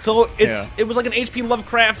landing. So Yeah. it was like an H.P.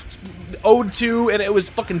 Lovecraft ode to, and it was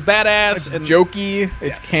fucking badass. It's and jokey.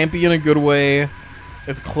 It's campy in a good way.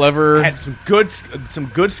 It's clever. had some good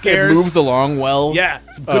It scares. moves along well. Yeah,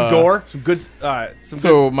 some good gore, some good. So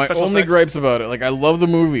good my special only effects. gripes about it, like I love the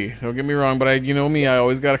movie. Don't get me wrong, but you know me, I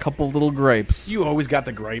always got a couple little gripes. You always got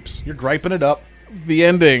the gripes. You're griping it up. The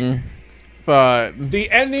ending, thought The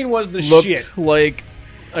ending was the looked shit. like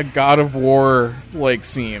a God of War like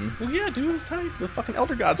scene. Well, yeah, dude, it's tight. The fucking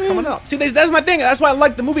Elder God's coming up. See, that's my thing. That's why I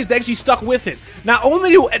like the movies. They actually stuck with it. Not only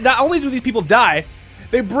do these people die,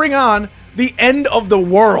 they bring on the end of the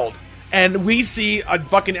world, and we see a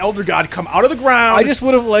fucking Elder God come out of the ground. I just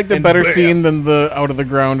would have liked a And better bam. scene than the out of the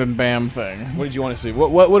ground and bam thing. What did you want to see?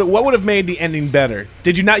 What would have made the ending better?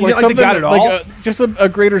 Did you not? You didn't like the God at all? like just a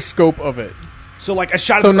greater scope of it. So like a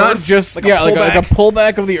shot So of the not Earth, just like like a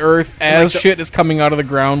pullback? pullback of the earth as the- shit is coming out of the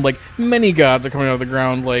ground. Like many gods are coming out of the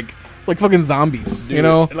ground, like fucking zombies. You Dude,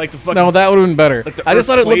 know, like the fucking- no, that would have been better. like the I just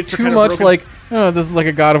earth thought it looked plates are too kind of much broken. like this is like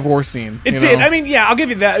a God of War scene. It you did. know? I mean, yeah, I'll give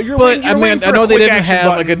you that. You're But waiting, you're I waiting mean, for I know a they quick didn't action have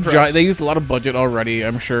like a button press. giant. They used a lot of budget already,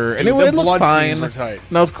 I'm sure, and The it looked blood fine. scenes were tight.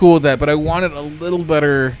 No, it's cool with that, but I wanted a little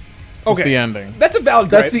better. Okay, the ending. That's a valid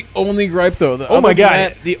gripe. That's the only gripe, though. Oh my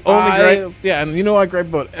God, the only gripe? Yeah, and you know I gripe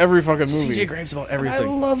about every fucking movie. CJ gripes about I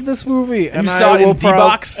everything. love this movie, and you I saw it in will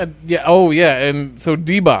D-Box? yeah, oh yeah, and so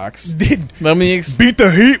D-Box. Did Let me beat the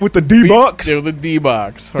heat with the D box. The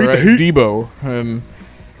D-Box. All Beat the right, heat. Debo. And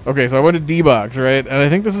okay, so I went to D-Box, right? And I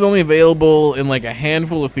think this is only available in like a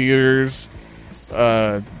handful of theaters.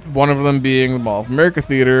 One of them being the Mall of America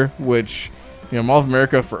Theater, which Mall of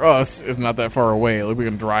America for us is not that far away. Like we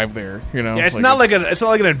can drive there. Yeah, it's not like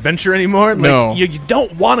an adventure anymore. Like, No. you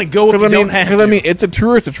don't want to go if you don't have to. It's a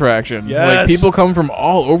tourist attraction. Like Yes. people come from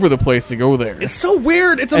all over the place to go there. It's so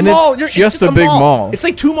weird. It's a And it's mall. just a big mall. It's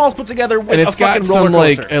like two malls put together with and a it's got fucking roller some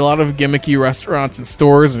like coaster. a lot of gimmicky restaurants and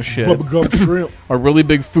stores and shit. Bubblegum shrimp. A really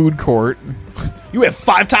big food court, You have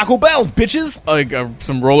 5 Taco Bells, bitches. like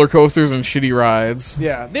some roller coasters and shitty rides.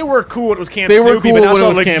 Yeah, they were cool when it was Camp They were Snoopy, cool but now when it it's all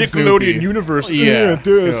was like Camp Nickelodeon Snoopy. Universe. Yeah,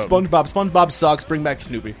 duh, yeah. SpongeBob sucks. Bring back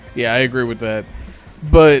Snoopy. Yeah, I agree with that.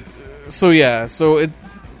 But so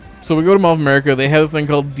we go to Mall of America. They have this thing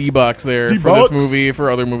called D-Box there for D-Box. this movie,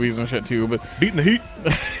 for other movies and shit too. But Beating the heat.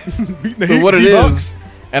 Beating the so heat. what it D-Box. is,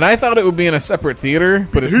 and I thought it would be in a separate theater,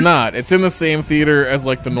 but it's not. It's in the same theater as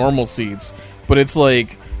like the normal seats, but it's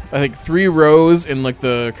like I think 3 rows in like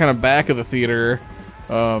the kind of back of the theater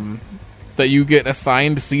that you get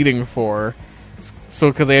assigned seating for. So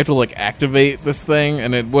because they have to like activate this thing,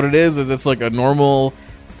 and what it is it's like a normal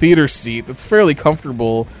theater seat that's fairly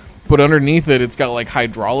comfortable, but underneath it's got like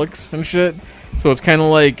hydraulics and shit. So it's kind of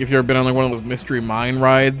like if you've ever been on like one of those Mystery Mine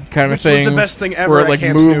ride kind Which of things, was the best thing ever where it at like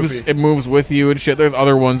Camp moves, Snoopy. it moves with you and shit. There's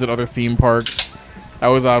other ones at other theme parks. I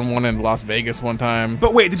was on one in Las Vegas one time.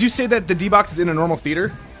 But wait, did you say that the D-Box is in a normal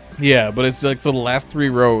theater? Yeah, but it's like the last 3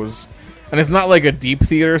 rows, and it's not like a deep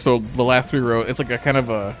theater. So the last 3 rows, it's like a kind of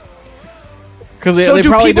a because So they do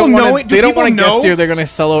probably people don't know want it? to. Do They don't people want to guest know? here. They're going to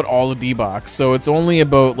sell out all the D-Box, so it's only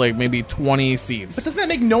about like maybe 20 But seats. doesn't that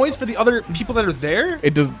make noise for the other people that are there?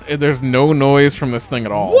 It does. There's no noise from this thing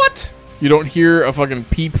at all. What? You don't hear a fucking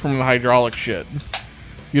peep from the hydraulic shit.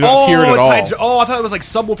 You don't hear it at all. I thought it was like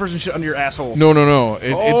subwoofers and shit under your asshole. No.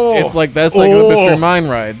 Oh. It's like that's like Oh. a Mystery Mine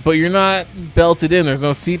ride, but you're not belted in. There's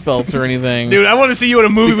no seat belts or anything. Dude, I want to see you in a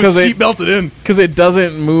movie Because with it- seat belted in. Because it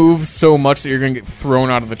doesn't move so much that you're going to get thrown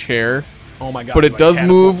out of the chair. Oh my god. But it like does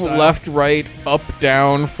catapult move style. left, right, up,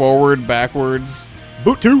 down, forward, backwards.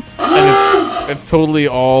 Boot 2. and it's totally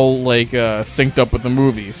all like synced up with the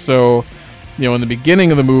movie. So, you know, in the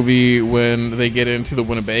beginning of the movie when they get into the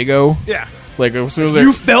Winnebago, Yeah. like as soon as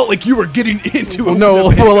You felt like you were getting into a no,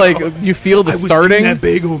 Winnebago. well, like you feel the I was starting, eating that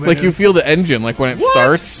bagel, man. like you feel the engine, like when it What?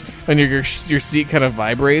 starts and your seat kind of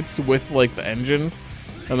vibrates with like the engine,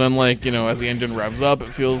 and then like, you know, as the engine revs up, it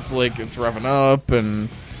feels like it's revving up, and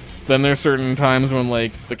then there's certain times when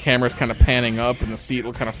like the camera's kind of panning up and the seat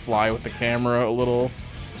will kind of fly with the camera a little.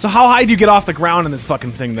 So how high do you get off the ground in this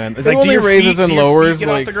fucking thing then? Like, only raises and lowers, get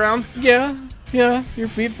like- off the ground? Yeah, your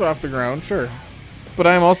feet's off the ground, sure. But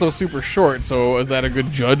I'm also super short, so is that a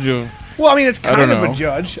good judge of? Well, I mean, it's I kind don't of a know.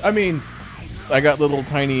 judge. I mean, I got little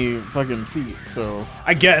tiny fucking feet, so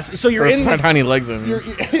I guess. So you're or in this... tiny legs. I mean.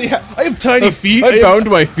 yeah, I have tiny feet. I bound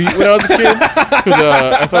my feet when I was a kid because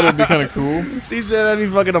I thought it'd be kind of cool. Steve said that'd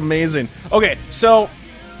be fucking amazing. Okay, so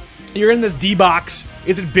you're in this D box.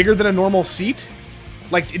 Is it bigger than a normal seat?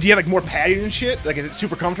 Like, do you have like more padding and shit? Like, is it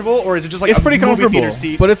super comfortable, or is it just like It's a pretty movie comfortable, theater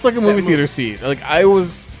seat? but it's like a that movie moves? theater seat. Like I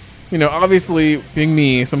was, you know, obviously being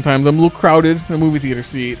me, sometimes I'm a little crowded in a movie theater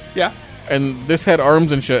seat. Yeah, And this had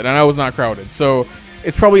arms and shit, and I was not crowded, so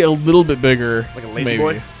it's probably a little bit bigger. like a lazy maybe.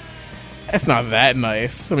 boy. It's not that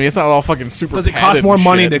nice. I mean, it's not all fucking super. Does it cost padded more and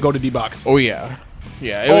money shit. to go to D box? Oh yeah,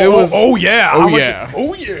 yeah. It was. yeah. Oh, How much yeah.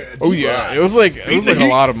 oh yeah. Oh yeah. It was like a Heat.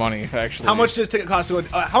 lot of money actually. How much does ticket cost to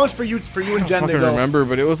go? How much for you and I Jen to fucking go? remember,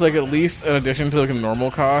 but it was like at least in addition to like a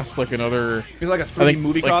normal cost, like another. Is it like a I 3D think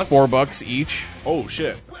movie like cost? $4 each, Oh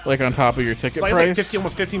shit! like on top of your ticket Like, it's like price. 50,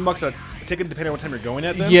 almost $15 a ticket, depending on what time you're going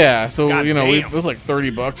at. Then Yeah, so God you know, damn. it was like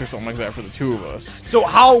 $30 or something like that for the two of us. So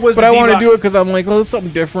how was? But the I want to D-Box? do it because I'm like, oh, it's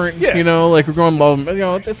something different. Yeah. You know, like we're going love. You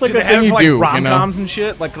know, it's like Do a they thing have you like do. rom You know, coms and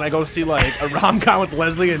shit? Like, can I go see like a rom com with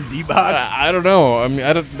Leslie and D box? I don't know. I mean,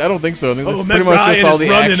 I don't think so. I think Oh, that's Meg pretty much Ryan just all is the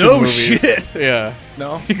running. action Oh, movies. shit. Yeah,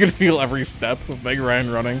 No, you could feel every step of Meg Ryan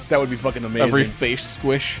running, that would be fucking amazing. every face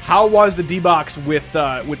squish. How was the D box with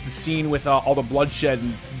the scene with all the bloodshed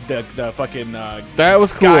and the fucking That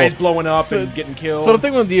was cool. guys blowing up So- and getting killed? So the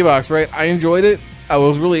thing with D-Box, right? I enjoyed it. I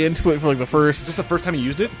was really into it for like the Is this first. the first time you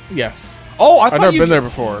used it? Yes, Oh, I thought I've never you been did- there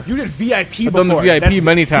before. You did VIP. I've done the before. VIP That's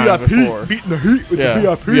many times VIP, before. Beating the heat with Yeah, the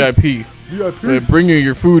VIP. VIP. VIP. They bring you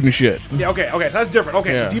your food and shit. Yeah. Okay. So that's different.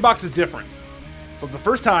 Okay. Yeah. So D box is different. So the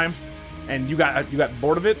first time, and you got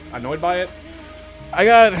bored of it, annoyed by it. I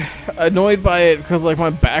got annoyed by it because like my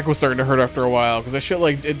back was starting to hurt after a while because that shit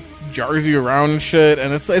like it jars you around and shit,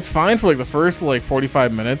 and it's fine for like the first like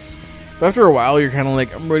 45 minutes, but after a while you're kind of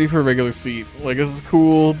like, I'm ready for a regular seat. Like this is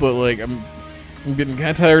cool, but like I'm getting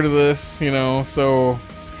kind of tired of this, you know. So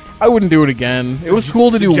I wouldn't do it again. It was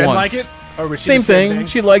cool to Did do Jen once. like it? Or was she Same the thing.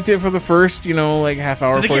 She liked it for the first, you know, like half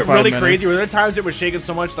hour, Did it get 45 really minutes. crazy? Were there times it was shaking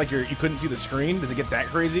so much like you couldn't see the screen? Does it get that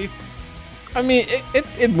crazy? I mean,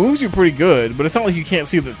 it moves you pretty good, but it's not like you can't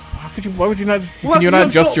see the. Why would you not? Well, Can you that's- not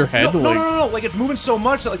adjust no, your head? No, like, no. Like it's moving so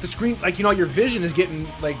much that like the screen, like your vision is getting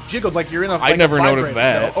like jiggled, like you're in a. Like, I never a noticed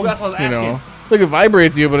vibrator, that. you know? Oh, that's what I was you asking. know, like it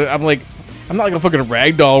vibrates you, but I'm not like a fucking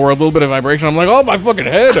rag doll where a little bit of vibration. I'm like, oh my fucking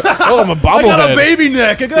head. Oh, I'm a I got bobblehead. a baby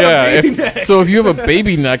neck. I got Yeah. a baby neck. So if you have a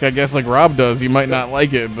baby neck, I guess like Rob does, you might not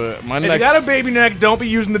like it. But my If you neck. got a baby neck, don't be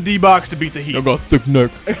using the D box to beat the heat. I got a thick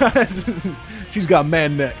neck. She's got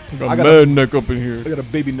man neck. Got a mad neck up in here. I got a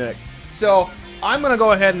baby neck. So I'm gonna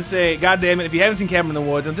go ahead and say, God damn it! If you haven't seen Cabin in the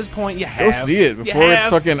Woods, at this point you have. Go see it You before it's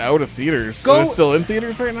have. fucking out of theaters. Go- Is it still in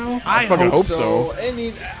theaters right now? I fucking hope so. so. I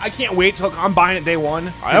mean, I can't wait till I'm buying it day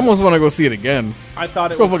one. I almost want to go see it again. I thought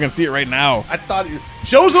Let's it go was. fucking see it right now. I thought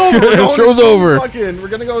show's over. We're going to Show's see over. We're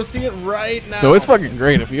gonna go see it right now. No, it's fucking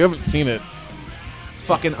great. If you haven't seen it,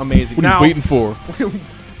 fucking amazing. what are Now, you waiting for?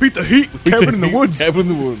 beat the heat with Cabin in the Woods. Cabin in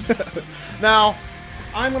the Woods. Now,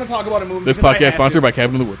 I'm gonna talk about a movie. This because I podcast have sponsored to. by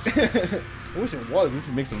Cabin in the Woods. I wish it was. This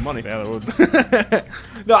would make some money. Yeah, that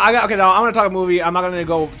would. No, okay. Now I'm gonna talk a movie. I'm not gonna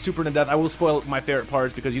go super into depth. I will spoil my favorite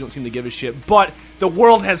parts because you don't seem to give a shit. But the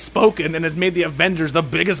world has spoken and has made the Avengers the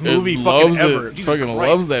biggest movie fucking loves ever. it. Jesus Fucking Christ.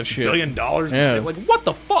 loves that shit. $1 billion and Yeah. shit. Like what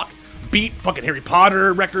the fuck? Beat fucking Harry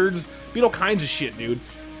Potter records. Beat all kinds of shit, dude.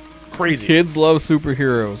 Crazy. Kids love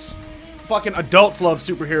superheroes. Fucking adults love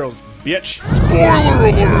superheroes, bitch.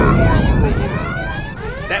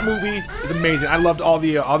 That movie is amazing. I loved all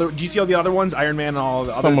the other. Do you see all the other ones? Iron Man and all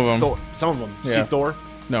the other. Some of them. Thor, some of them. Yeah. See Thor?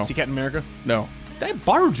 No. See Captain America? No. I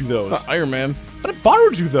borrowed you those. It's not Iron Man. But I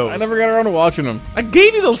borrowed you those. I never got around to watching them. I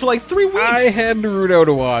gave you those for like 3 weeks. I had Naruto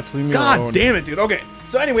to watch. Leave me God alone. damn it, dude. Okay.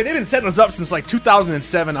 So anyway, they've been setting us up since like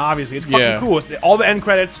 2007. Obviously, it's fucking Yeah. cool. It's all the end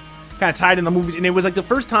credits kind of tied in the movies, and it was like the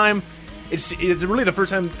first time. It's really the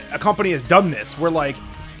first time a company has done this, where like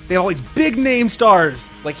they have all these big name stars,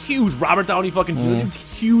 like huge Robert Downey fucking Jr.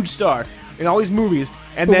 Huge star. in all these movies.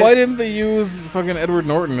 And But then why didn't they use fucking Edward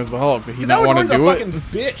Norton as the Hulk? Did he not Edward want to Norton's do a it? fucking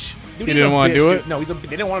bitch. Dude, He he's didn't a wanna bitch, do dude. it? No, they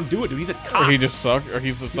didn't want to do it, dude. He's a cock. Or he just sucked? Or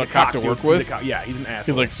he's He's a cock to dude. work with? He's a cock. Yeah, he's an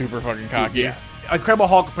asshole. He's like super fucking cocky. Yeah. Incredible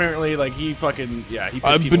Hulk apparently, like he fucking he pissed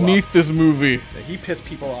I'm people beneath off. this movie. He pissed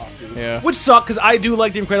people off, dude. Yeah. Which sucked because I do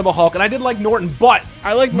like the Incredible Hulk and I did like Norton, but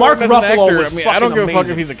I like Mark Mark as an Ruffalo actor. was I mean, fucking I don't give a fuck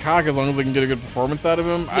amazing. if he's a cock as long as they can get a good performance out of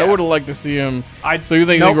him. I Yeah. would have liked to see him. So you Nope.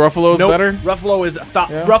 think Ruffalo's Nope. better? Ruffalo is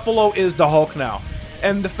Yeah. Ruffalo is the Hulk now,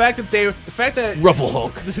 and the fact that Ruffle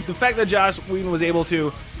Hulk. the fact that Joss Whedon was able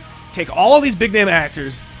to take all of these big name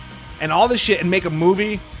actors and all this shit and make a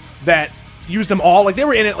movie that used them all, like they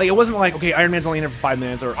were in it, like it wasn't like, okay, Iron Man's only in it for 5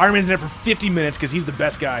 minutes or Iron Man's in it for 50 minutes because he's the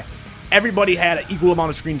best guy. Everybody had an equal amount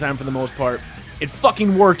of screen time for the most part. It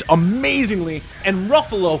fucking worked amazingly, and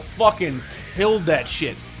Ruffalo fucking killed that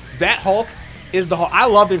shit. That Hulk is the Hulk. I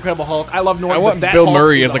love the Incredible Hulk. I love Norton. I want but that Bill Hulk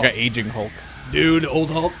Murray is as like the an aging Hulk. dude, old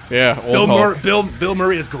Hulk. Yeah, old Hulk. Bill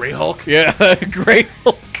Murray is Gray Hulk. Yeah, great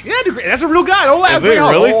Hulk. Yeah, dude, that's a real guy. Don't laugh. Is Gray it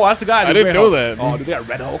Hulk. really? Oh, that's the guy. I dude, didn't Gray know Hulk. that. Oh, dude, they got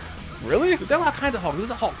Red Hulk. Really? There are all kinds of Hulks. There's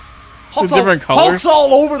a Hulks. There's different colors? Hulk's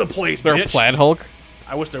all over the place. Is there a bitch. plaid Hulk?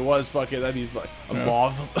 I wish there was. Fucking, that'd be like a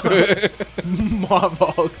mauve, mauve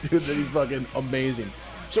Hulk, dude. That'd be fucking amazing.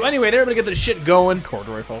 So anyway, they're able to get this shit going.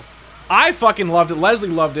 Corduroy Hulk. I fucking loved it. Leslie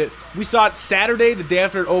loved it. We saw it Saturday, the day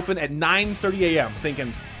after it opened, at 9:30 a.m.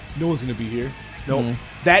 Thinking, no one's gonna be here. Nope.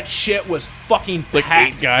 That shit was fucking It's like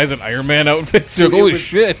packed. 8 guys in Iron Man outfits. Dude, it Holy was-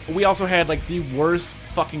 shit. We also had like the worst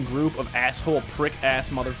fucking group of asshole prick ass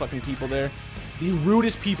motherfucking people there. The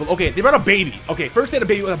rudest people. Okay, they brought a baby. Okay, first they had a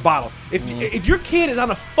baby with a bottle. If your kid is on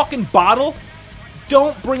a fucking bottle,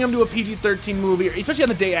 don't bring him to a PG-13 movie, especially on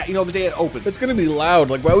the day the day it opens. It's gonna be loud.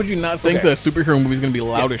 Like, why would you not think Okay. the superhero movie's gonna be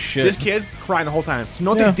loud as shit? This kid crying the whole time. So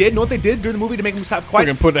know what Yeah. they did? Know what they did during the movie to make him stop quiet?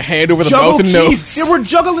 Fucking put a hand over the Juggle mouth and keys. nose. They were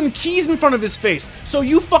juggling keys in front of his face. So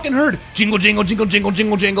you fucking heard jingle, jingle, jingle, jingle,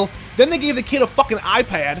 jingle, jingle. Then they gave the kid a fucking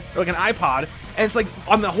iPad, or like an iPod, and it's like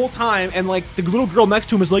on the whole time, and like the little girl next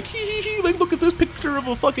to him is like, hee hee hee, like look at this picture of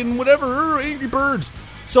a fucking whatever, Angry Birds.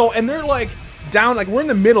 So, and they're like down, like we're in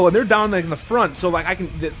the middle, and they're down like in the front. So like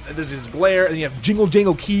there's this glare, and you have jingle,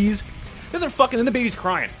 jingle keys. Then they're fucking, then the baby's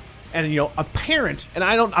crying. And a parent, and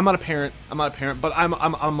I'm not a parent, but I'm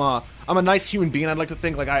a nice human being. I'd like to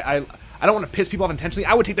think like I don't want to piss people off intentionally.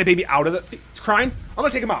 I would take that baby out of it. It's crying. I'm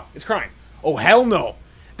gonna take him out. It's crying. Oh hell no!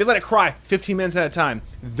 They let it cry 15 minutes at a time.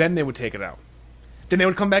 Then they would take it out. Then they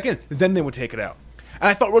would come back in. Then they would take it out. And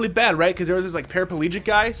I felt really bad, right? Because there was this like paraplegic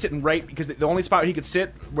guy sitting right, because the only spot he could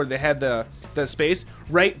sit where they had the space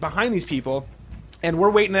right behind these people. And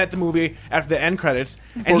we're waiting at the movie after the end credits,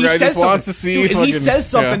 and Poor he guy says just something. wants to see Dude, and he fucking- says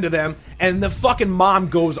something yeah. to them, and the fucking mom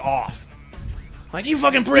goes off. Like, you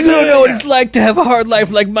fucking prick. You don't know what it's like to have a hard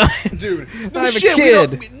life like mine. Dude. I have a Shit, we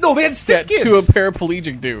kid. don't- No, they had 6 kids. To a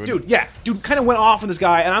paraplegic dude. Dude, yeah. Dude kind of went off on this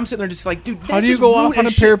guy, and I'm sitting there just like, dude, How do you go off on a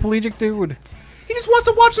paraplegic dude? He just wants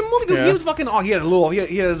to watch the movie, dude. Yeah. He was fucking. Oh, he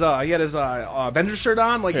had his Avengers shirt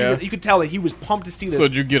on. Like Yeah. you could tell that he was pumped to see this. So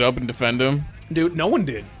did you get up and defend him? Dude, no one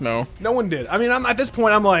did. No. No one did. I mean, I'm at this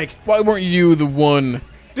point. I'm like, Why weren't you the one?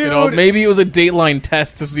 You know, Dude. maybe it was a Dateline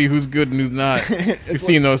test to see who's good and who's not. You've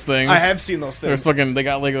seen those things. I have seen those There's things. fucking. They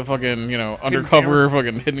got like a fucking undercover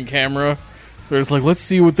fucking hidden camera. There's like, let's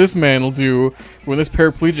see what this man will do when this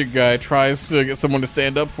paraplegic guy tries to get someone to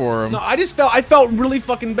stand up for him. No, I felt really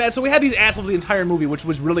fucking bad. So we had these assholes the entire movie, which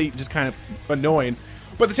was really just kind of annoying.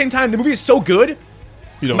 But at the same time, the movie is so good.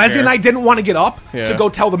 You don't Leslie care. and I didn't want to get up Yeah. to go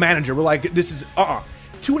tell the manager. We're like, this is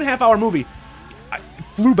 2.5 hour movie. I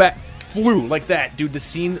flew like that, dude. The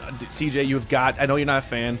scene, CJ, you have got. I know you're not a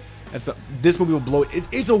fan. This movie will blow.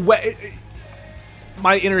 It's a wet.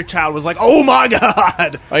 My inner child was like, "Oh my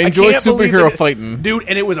god!" I enjoy can't believe superhero that- fighting. dude,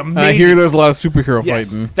 and it was amazing. I hear there's a lot of superhero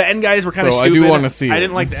Yes. fighting. The end guys were kind of So I stupid. do wanna see I it.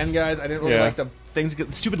 didn't like the end guys. I didn't really Yeah. like the things,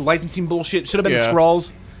 stupid licensing bullshit. Should have been Yeah. the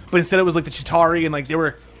Skrulls, but instead it was like the Chitauri, and like they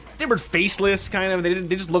were faceless kind of. They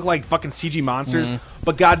just looked like fucking CG monsters. Mm-hmm.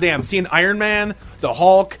 But goddamn, seeing Iron Man, the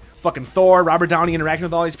Hulk, fucking Thor, Robert Downey interacting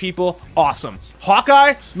with all these people, awesome.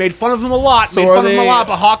 Hawkeye made fun of them a lot. So made are fun of them a they- lot,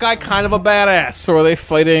 but Hawkeye kind of a badass. So are they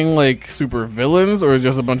fighting like super villains or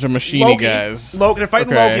just a bunch of machine Loki, guys? Loki, they're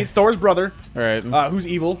fighting Okay. Loki, Thor's brother, Right. who's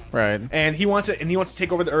evil. Right. And he wants to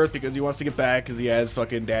take over the Earth because he wants to get back because he has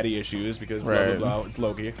fucking daddy issues because blah, Right. blah, blah, it's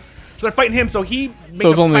Loki. So they're fighting him. So he makes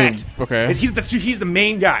it's a only- pact. okay. He's the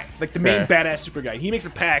main guy, like the main Okay. badass super guy. He makes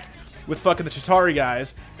a pact with fucking the Chitauri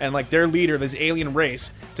guys and like their leader, this alien race,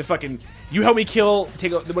 to fucking you help me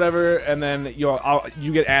take whatever, and then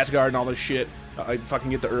you get Asgard and all this shit. I fucking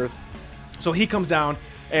get the Earth. So he comes down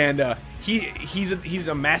and he's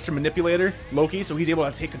a master manipulator, Loki. So he's able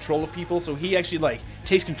to take control of people. So he actually like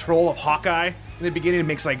takes control of Hawkeye in the beginning and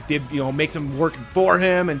makes makes him work for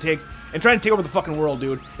him and trying to take over the fucking world,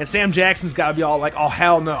 dude. And Sam Jackson's got to be all like, oh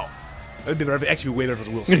hell no. It'd be actually way better if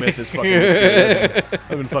it was Will Smith. This fucking that'd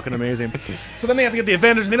been fucking amazing. So then they have to get the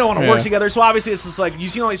Avengers, and they don't want to work together. So obviously it's just like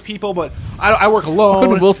you've seen all these people, but I work alone. Why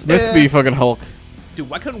couldn't Will Smith be fucking Hulk? Dude,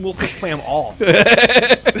 why couldn't Will Smith play them all?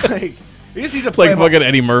 Like, he just needs to play Like fucking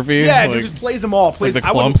Eddie Murphy? Yeah, like, dude, just plays them all. Plays the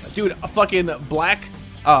I wouldn't- clumps? Dude, a fucking Black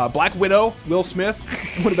Widow, Will Smith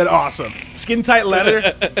would have been awesome. Skin tight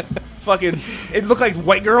leather. Fucking, it looked like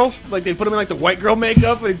white girls. Like they put them in like the white girl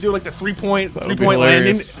makeup and they do like the three point be landing.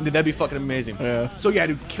 hilarious. Dude, that'd be fucking amazing. Yeah. So yeah,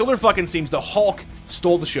 dude, killer fucking scenes. The Hulk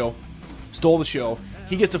stole the show.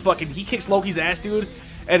 He gets to he kicks Loki's ass, dude,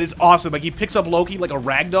 and it's awesome. Like he picks up Loki like a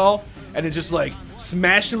rag doll and it just like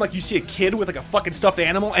smashed him like you see a kid with like a fucking stuffed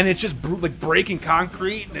animal, and it's just like breaking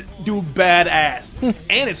concrete. And dude, badass,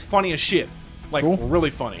 and it's funny as shit. Like Cool. really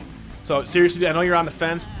funny. So seriously, I know you're on the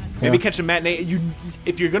fence. Maybe Yeah. catch a matinee.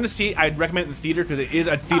 If you're gonna see it, I'd recommend it in the theater because it is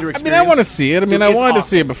a theater I experience. mean, I want to see it. I mean, Dude, I it's wanted to awesome.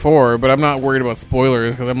 see it before, but I'm not worried about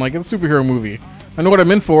spoilers because I'm like, it's a superhero movie. I know what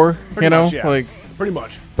I'm in for, Pretty you know? much, yeah. Like, Pretty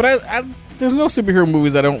much. but I there's no superhero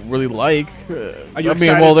movies I don't really like. Are you I mean,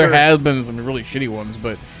 excited well, there for- has been some really shitty ones,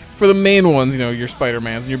 but for the main ones, you know, your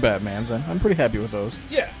Spider-Mans and your Batmans, I'm pretty happy with those.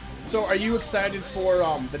 Yeah. So are you excited for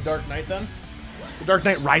the Dark Knight then? The Dark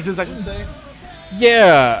Knight Rises, I should say.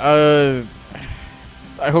 Yeah,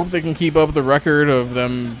 I hope they can keep up the record of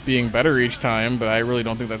them being better each time, but I really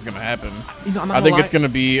don't think that's going to happen. You know, I'm not I gonna think lie. it's going to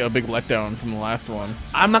be a big letdown from the last one.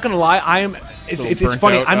 I'm not gonna lie. I am. Little It's burnt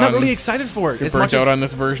funny. out I'm not on- really excited for it. You're As burnt much out as on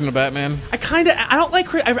this version of Batman. I don't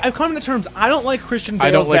like. I've come to the terms. I don't like Christian Bale's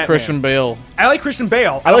I don't like Batman. Christian Bale. I like Christian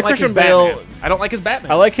Bale. I like don't his Christian Bale. Batman. I don't like his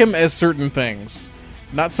Batman. I like him as certain things,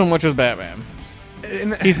 not so much as Batman.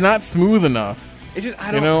 And He's not smooth enough. it just. I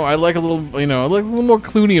You don't. know, I like a little. You know, I like a little more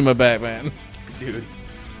Clooney in my Batman. Dude.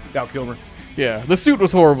 Val Kilmer. Yeah, the suit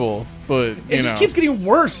was horrible, but It you just know, keeps getting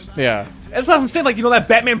worse. yeah. That's what I'm saying. Like, you know that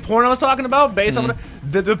Batman porn I was talking about, based on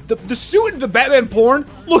the suit in the Batman porn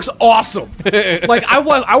looks awesome. Like I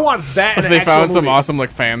want that. In an They actual found some movie. awesome like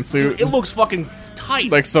fan suit. It looks fucking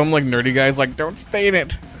tight. Like some like nerdy guys like, don't stain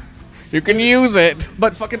it. You can use it.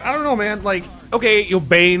 But fucking, I don't know, man. Like, okay,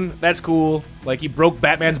 Bane, that's cool. Like, he broke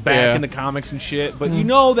Batman's back Yeah. in the comics and shit. But you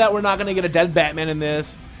know that we're not gonna get a dead Batman in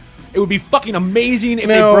this. It would be fucking amazing if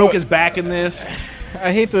No. they broke his back in this.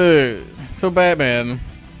 I hate to. So Batman,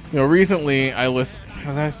 you know, recently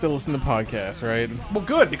because I still listen to podcasts, right? Well,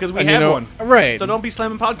 good because we And, have you know, one. right? So don't be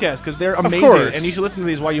slamming podcasts because they're amazing, course. and you should listen to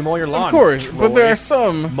these while you mow your lawn. Of course, Roy. but there are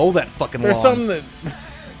some. mow that fucking There's lawn. some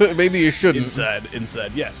that maybe you shouldn't.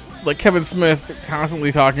 Inside, yes. Like Kevin Smith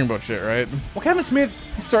constantly talking about shit, right? Well, Kevin Smith,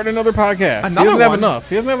 He's starting another podcast. Another he doesn't have one? enough.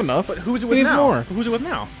 He doesn't have enough. but who's it He with needs now? more. Who's it with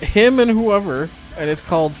now? Him and whoever, and it's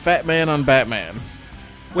called Fat Man on Batman.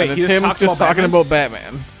 Wait, and he it's just him talks just about talking Batman? about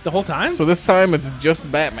Batman. The whole time? So this time it's just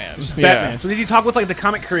Batman. Batman. So does he talk with like the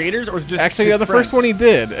comic creators or is it just Actually, his yeah, the friends? first one he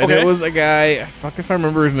did, and Okay. it was a guy. Fuck if I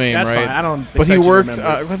remember his name, That's right? fine. I don't But he expect you to worked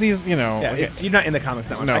remember. because he's Yeah, okay. you're not in the comics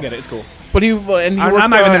that much. No. I get it. It's cool. But he and he I'm worked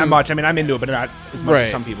not even on, that much. I mean, I'm into it, but not as much Right.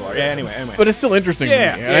 as some people are. Yeah. Anyway. But it's still interesting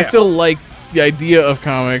Yeah, to me, and yeah. I still like the idea of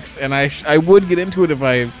comics, and I would get into it if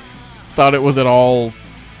I thought it was at all.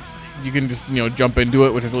 You can just jump into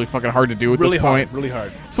it, which is really fucking hard to do at really this hard. point. Really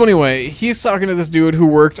hard. So anyway, he's talking to this dude who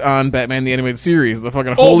worked on Batman the Animated Series, the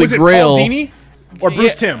fucking Oh, Holy was it Grail. Paul Dini or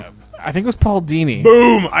Bruce Yeah, Tim? I think it was Paul Dini.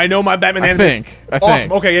 Boom! I know my Batman. I animated- think. I Awesome.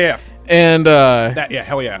 think. Okay. Yeah. And That. Yeah.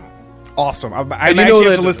 Hell yeah. Awesome. I and actually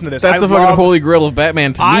have to listen to this. That's I the fucking love- holy grail of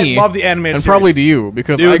Batman to I me. love the animated and series. probably to you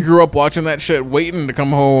because Dude. I grew up watching that shit, waiting to come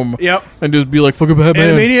home. Yep. And just be like, "Fucking Batman."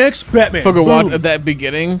 Animaniacs. Batman. Fucking Boom. watch that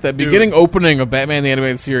beginning opening of Batman the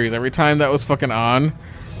Animated Series. Every time that was fucking on,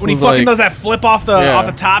 when he was fucking like- does that flip off the Yeah. off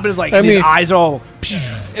the top, and his like I his mean- eyes are all.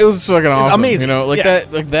 it was fucking awesome. amazing. Like Yeah.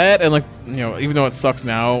 that, and even though it sucks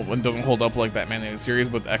now and doesn't hold up like Batman the Animated Series,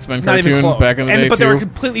 but the X-Men Not even cartoon close. back in the day But they were a too.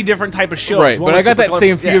 completely different type of shows. Right, One but I was got that super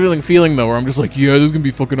same colorful- feeling though, where I'm just like, yeah, this is gonna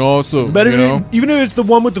be fucking awesome. Better you know? than, even if it's the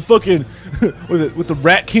one with the fucking with the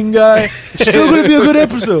Rat King guy, it's still gonna be a good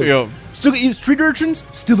episode. Yep. Still gonna eat street urchins,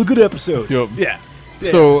 still a good episode. Yep. Yeah.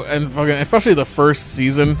 So and fucking especially the first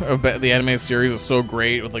season of the animated series was so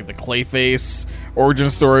great with like the Clayface origin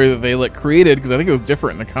story that they created because I think it was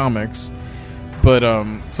different in the comics. But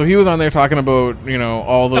so he was on there talking about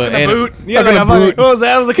all the Talking about boot. Yeah, talking I'm like, about what was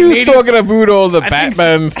that? I was a he was Canadian. talking about all the I think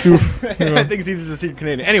Batman stuff. I think he's just a secret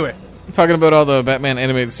Canadian. Anyway, Talking about all the Batman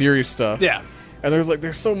animated series stuff. yeah. And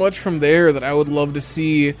there's so much from there that I would love to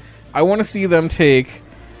see. I want to see them take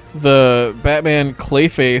the Batman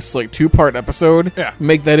Clayface like 2-part episode. Yeah.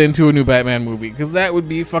 Make that into a new Batman movie because that would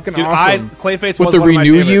be fucking Dude, awesome. Clayface with was the one of my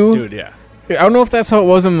Renew favorite- You, dude. Yeah. I don't know if that's how it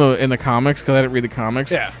was in the comics because I didn't read the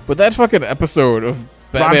comics. Yeah. But that fucking episode of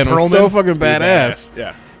Batman Ron was so Perlman, fucking dude, badass.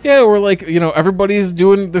 Yeah. Yeah, where like everybody's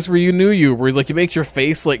doing this Renew You, where like you make your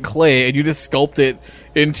face like clay and you just sculpt it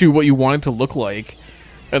into what you want it to look like,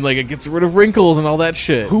 and like it gets rid of wrinkles and all that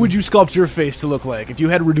shit. Who would you sculpt your face to look like if you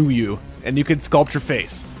had Renew You and you could sculpt your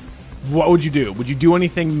face? What would you do? Would you do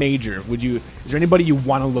anything major? Is there anybody you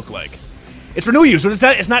want to look like? It's Renew You, so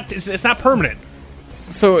it's not permanent.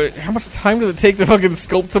 So how much time does it take to fucking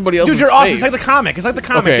sculpt somebody else's Dude, you're awesome. It's face? like the comic. It's like the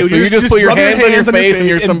comic, Okay, dude. so you just put your rub hands on your face and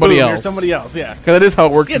you're somebody boom, else. You're somebody else, yeah. 'Cause that is how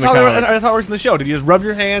it works Yeah, in that's the how, comic. that's how it works in the show, dude. You just rub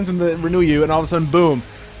your hands and Renew You, and all of a sudden, boom,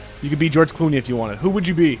 you could be George Clooney if you wanted. Who would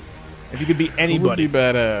you be? If you could be Who would anybody. be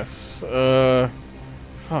badass?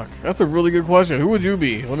 Fuck, that's a really good question. Who would you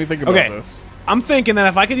be? Let me think about Okay. this. I'm thinking that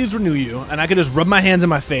if I could use Renew You, and I could just rub my hands in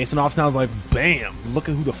my face, and all of a sudden I was like, bam, look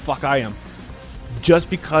at who the fuck I am.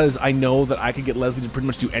 Just because I know that I could get Leslie to pretty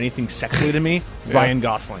much do anything sexually to me, Ryan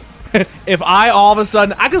Gosling. If I all of a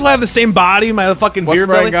sudden, I could have the same body, my fucking What's beard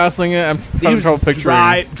Ryan belly. Gosling in? I'm He having was trouble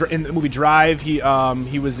picturing. in the movie Drive. He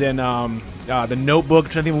was in The Notebook.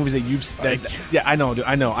 I'm trying to think of movies that you've. Yeah, I know, dude.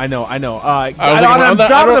 I know. I'm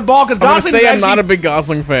dropping the ball because Gosling. I'm not a big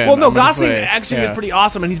Gosling fan. Well, no, I'm gonna Gosling say. actually Yeah. is pretty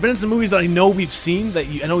awesome, and he's been in some movies that I know we've seen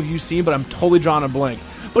I know you've seen, but I'm totally drawing a blank.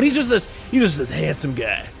 But he's just this handsome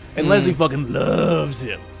guy, and Leslie fucking loves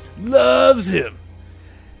him.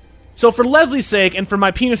 So for Leslie's sake and for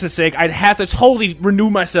my penis's sake, I'd have to totally renew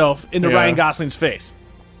myself into Yeah. Ryan Gosling's face.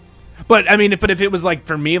 But I mean, if it was like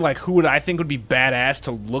for me, like who would I think would be badass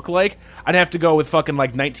to look like? I'd have to go with fucking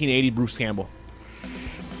like 1980 Bruce Campbell,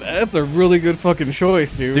 That's a really good fucking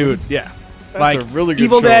choice, dude. dude. Yeah, That's a really good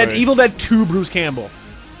Evil Dead, choice. Evil Dead 2 Bruce Campbell.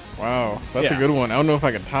 Wow, that's Yeah. a good one. I don't know if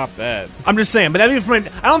I can top that. I'm just saying, but that'd be for my,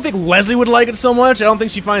 I don't think Leslie would like it so much. I don't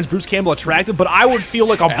think she finds Bruce Campbell attractive, but I would feel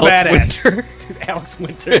like a badass. Winter. Dude, Alex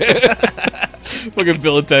Winter. Fucking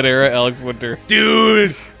Bill and Ted era, Alex Winter.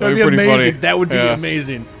 Dude, that'd be pretty amazing. funny. That would be Yeah.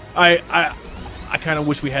 amazing. I kind of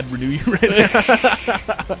wish we had Renew You right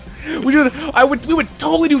now. We would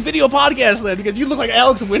totally do video podcasts then because you look like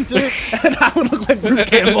Alex Winter and I would look like Bruce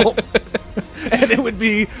Campbell. And it would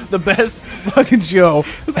be the best fucking show.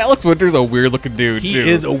 Because Alex Winter's a weird looking dude, He too.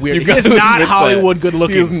 is a weird. You He is gotta not admit Hollywood that. good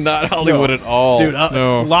looking. He is not Hollywood No. at all. Dude.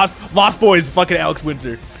 No. Lost Boys, fucking Alex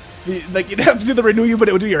Winter. Like you'd have to do the Renew You, but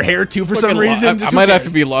it would do your hair too for some Fucking reason. I Just who might have to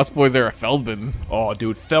cares? be Lost Boys era Feldman. Oh,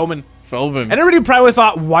 dude, Feldman. And And everybody probably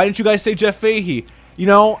thought, why didn't you guys say Jeff Fahey? You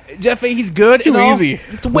know, Jeff Fahey's good. too and all. easy.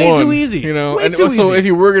 It's way too easy. You know, way and too so easy. if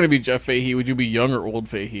you were going to be Jeff Fahey, would you be young or old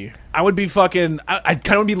Fahey? I would be fucking. I'd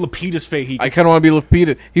kind of be Lapidus Fahey. I kind of want to be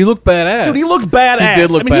Lapidus. He looked badass. Dude, he looked badass. He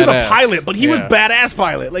did look I mean, he was a badass. pilot, but he was Yeah. badass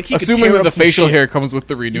pilot. Like he could Assuming tear that up the some facial shit. hair comes with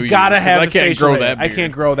the Renew You. Gotta 'cause have I the can't facial grow hair. that beard. I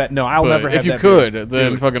can't grow that. No, I'll But never have if you that could, beard.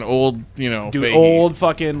 then Dude. fucking old, Dude, Fahey. old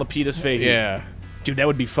fucking Lapidus Fahey. Yeah. Dude, that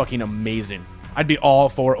would be fucking amazing. I'd be all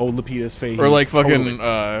for old Lapidus Fahey. Or like Totally.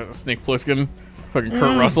 fucking Snake Plissken, fucking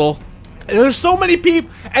Kurt Russell. There's so many people,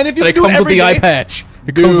 and if you And could it do it comes with every the eye day- patch.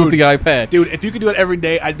 It comes with the eye patch. Dude, if you could do it every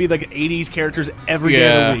day, I'd be like 80s characters every day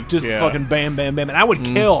of Yeah, the week. Just yeah. fucking bam, bam, bam. And I would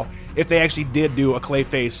kill if they actually did do a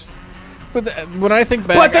Clayface. But when I think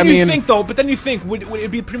back, But then I mean, you think, would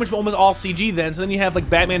it be pretty much almost all CG then? So then you have like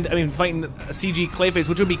Batman, fighting a CG Clayface,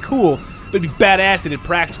 which would be cool, but it'd be badass they did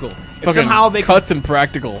practical. If fucking somehow they could, cuts and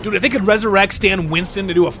practical. dude, if they could resurrect Stan Winston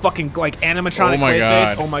to do a fucking like animatronic Oh my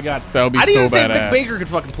Clayface, God. oh my god, That would be I didn't so even say badass. Mick Baker could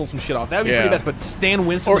fucking pull some shit off. That would be Yeah. pretty best. But Stan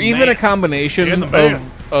Winston, Or the even man. a combination Stan the man.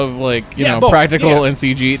 of like Yeah, both. practical Yeah. and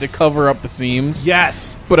CG to cover up the seams.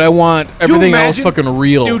 Yes. But I want Could you everything else imagine? fucking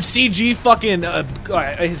real. Dude, CG fucking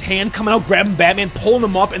his hand coming out, grabbing Batman, pulling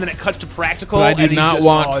him up, and then it cuts to practical. but I do and he's not just-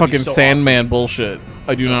 want oh, it'd be fucking so Sandman bullshit.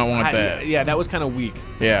 I do not want awesome. that. Yeah, that was kind of weak.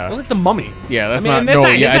 Yeah. It was like the Mummy. Yeah, that's I mean, not- and that's no,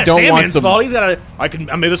 not, yeah, it's I not don't want Sandman's the- fault. He's got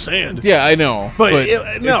I made of sand. Yeah, I know. But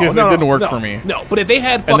it didn't work no, for me. No, but if they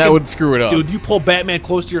had fucking, And that would screw it up. Dude, you pull Batman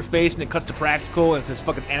close to your face and it cuts to practical and it says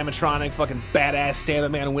fucking animatronic, fucking badass Stan the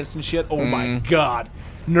Man and Winston shit. Oh my god,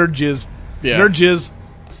 nerd jizz, Yeah. nerd jizz.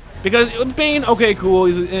 Because Bane, okay, cool,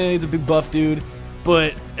 he's a big buff dude,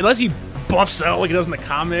 but unless he buffs out like he does in the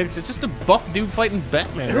comics, it's just a buff dude fighting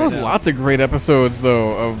Batman. There right was now. lots of great episodes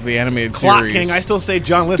though of the animated Clock series. King. I still say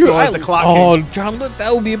John Lithgow Dude, as the Clock oh, King. John,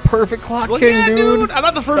 that would be a perfect Clock Well, King, yeah, dude. I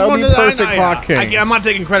thought the first That would one be was perfect Clock King. I'm not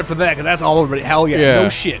taking credit for that because that's all over. Hell yeah, Yeah. no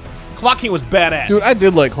shit. Clock King was badass. Dude, I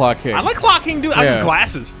did like Clock King. I like Clock King, dude. I like Yeah. his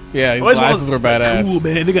glasses. Yeah, his Always one of glasses those, were badass. Cool,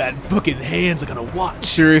 man. They got fucking hands like on a watch.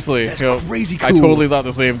 Seriously, That's yo, crazy I cool. totally thought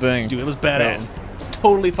the same thing. Dude, it was badass. Yeah. It's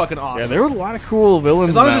totally fucking awesome. Yeah, there was a lot of cool villains.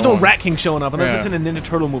 As long in as that there's no one. Rat King showing up, unless Yeah. it's in a Ninja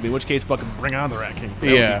Turtle movie, in which case fucking bring on the Rat King. That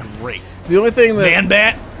Yeah. would be great. The only thing that Man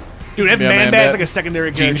Bat? Dude, if Yeah, Man Man Bat's Bat. like a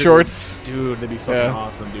secondary Jean character. shorts. Dude, that'd be fucking Yeah.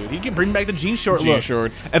 awesome, dude. He can bring back the jean short Jean look.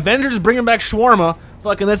 shorts. Avengers is bringing back shawarma.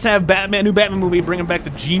 Fucking let's have new Batman movie bringing back the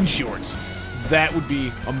jean shorts. That would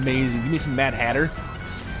be amazing. Give me some Mad Hatter.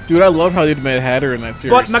 Dude, I loved how they did Mad Hatter in that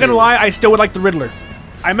series. But not gonna too. lie, I still would like the Riddler.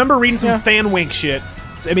 I remember reading some Yeah. fan wink shit.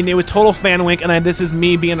 I mean, it was total fan wink, and this is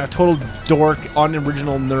me being a total dork,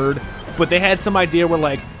 unoriginal nerd. But they had some idea where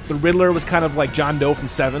like the Riddler was kind of like John Doe from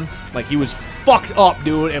Seven. Like he was fucked up,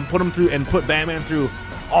 dude, and put Batman through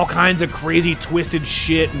all kinds of crazy, twisted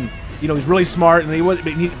shit. And you know, he's really smart, and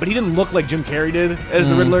but he didn't look like Jim Carrey did as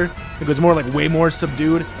the Riddler. It was more like way more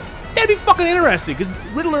subdued. That'd be fucking interesting, because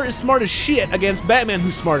Riddler is smart as shit against Batman,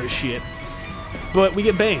 who's smart as shit. But we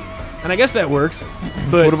get Bane, and I guess that works.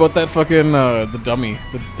 But What about that fucking the dummy,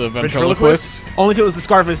 the ventriloquist? Only if it was the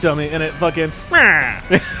Scarface dummy, and it fucking.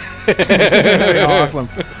 Awesome.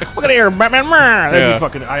 Look at here, Batman. That'd Yeah. be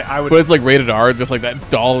fucking. I would. But it's like rated R, just like that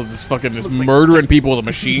doll is just fucking just Looks like- murdering people with a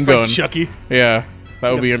machine it's like gun. Chucky. Yeah,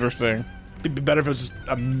 that would be interesting. It'd be better if it was just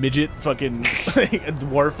a midget, fucking a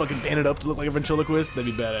dwarf, fucking painted up to look like a ventriloquist. That'd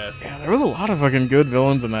be badass. Yeah, there was a lot of fucking good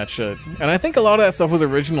villains in that shit, and I think a lot of that stuff was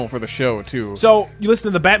original for the show too. So you listened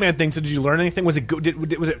to the Batman thing. So did you learn anything? Was it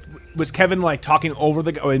good? Was Kevin like talking over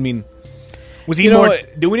the? I mean, was he You know more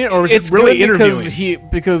what? doing it, or was it's it really good interviewing?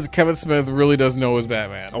 because Kevin Smith really does know his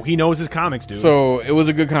Batman. Oh, he knows his comics, dude. So it was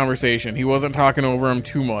a good conversation. He wasn't talking over him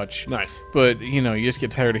too much. nice. But you know, you just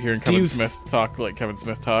get tired of hearing Kevin you- Smith talk like Kevin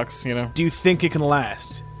Smith talks. You know. Do you think it can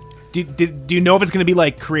last? Do you know if it's going to be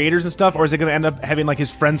like creators and stuff, or is it going to end up having like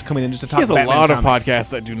his friends coming in just to talk? He has a Batman lot of comics? podcasts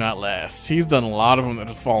that do not last. He's done a lot of them that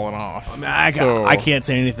have fallen off. I can't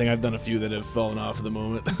say anything. I've done a few that have fallen off at the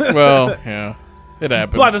moment. Well, yeah, it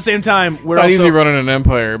happens. But at the same time, we're it's not also, easy running an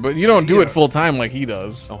empire, but you don't do Yeah. it full time like he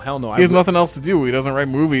does. Oh hell no! He has nothing else to do. He doesn't write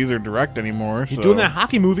movies or direct anymore. He's so. doing that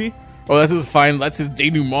hockey movie. Oh, that's his final. That's his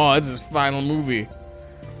denouement. That's his final movie.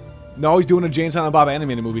 No, he's doing a Jane Silent Bob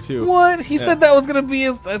animated movie too. What? He said that was gonna be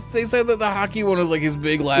his. They said that the hockey one was like his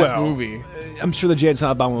big last Well, movie. I'm sure the Jane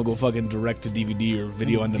Silent Bob will go fucking direct to DVD or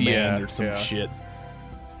video on demand Yeah, or some yeah. shit.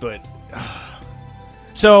 But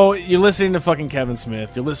so you're listening to fucking Kevin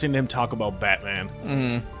Smith. You're listening to him talk about Batman.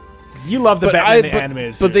 Mm-hmm. You love the Batman the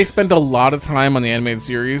animated series. But they spent a lot of time on the animated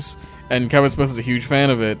series, and Kevin Smith is a huge fan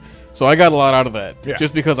of it. So I got a lot out of that, Yeah.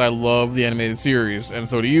 just because I love the animated series, and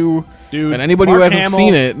so do you. Dude, and anybody Mark who hasn't Hamill-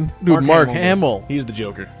 seen it, dude, Mark Hamill. He's the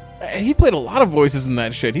Joker. He played a lot of voices in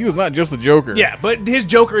that shit. He was not just the Joker. Yeah, but his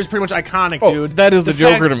Joker is pretty much iconic, Oh, dude. that is the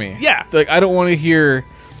Joker fact- to me. Yeah. Like, I don't want to hear,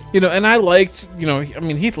 and I liked, I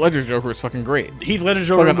mean, Heath Ledger's Joker is fucking great. Heath Ledger's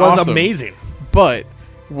Joker Fucking was awesome. amazing. But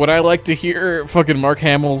would I like to hear fucking Mark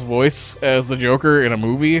Hamill's voice as the Joker in a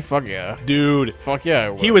movie? Fuck yeah. Dude. Fuck yeah. I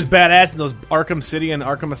would. He was badass in those Arkham City and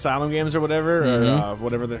Arkham Asylum games or whatever, Mm-hmm. or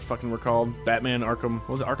whatever they fucking were called. Batman, Arkham, what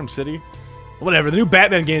was it, Arkham City? Whatever. The new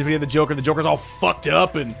Batman games, we had the Joker. The Joker's all fucked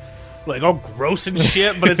up and like all gross and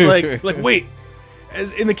shit. But it's like wait,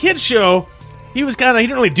 in the kids show, he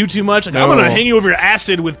didn't really do too much. Like, I'm No. gonna hang you over your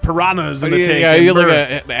acid with piranhas in the tank. Yeah, and he had like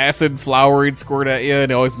burn. an acid flower he'd squirt at you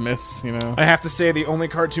and always miss, I have to say, the only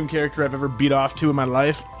cartoon character I've ever beat off to in my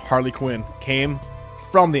life, Harley Quinn, came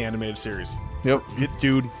from the animated series. Yep.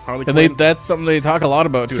 Dude, Harley And Quinn. that's something they talk a lot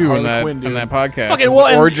about Dude, too Harley in that Quinn, dude. in that podcast. Fucking is well,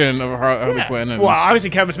 the and- origin of Harley Yeah. Quinn. And, Well,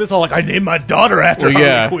 obviously Kevin Smith's all like, I named my daughter after well,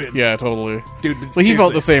 yeah, Harley Quinn. yeah, totally. Dude, So he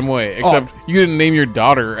felt seriously. the same way, except you didn't name your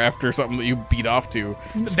daughter after something that you beat off to.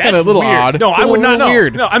 It's That's kind of a little weird. odd. No, I would not know.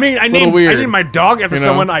 Weird. No, I mean, I Little named weird. my dog after You know?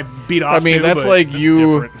 someone I beat off I mean, to, that's but like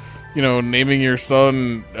you, different. naming your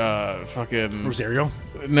son, fucking Rosario.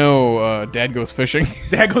 no, Dad goes fishing.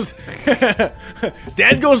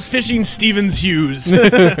 Dad goes fishing Stevens Hughes. How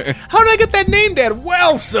did I get that name, Dad?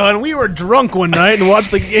 Well, son, we were drunk one night and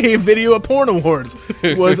watched the gay video at Porn Awards.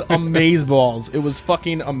 It was amazeballs. It was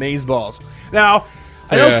fucking amazeballs. Now,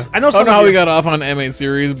 I know I some don't know of how you- we got off on M8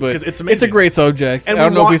 series, but 'Cause it's it's a amazing. great subject. And I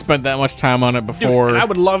don't we know if we want- spent that much time on it Dude, before. I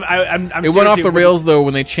would love. I'm it went off seriously the rails though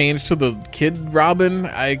when they changed to the Kid Robin.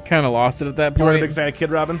 I kind of lost it at that You weren't a point. big fan of Kid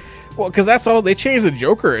Robin? Well, because that's all they changed the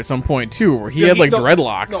Joker at some point too, where he had like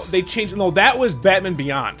dreadlocks. No, they changed. No, that was Batman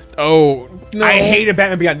Beyond. Oh no, I hated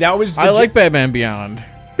Batman Beyond. That was. I like Batman Beyond.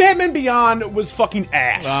 Batman Beyond was fucking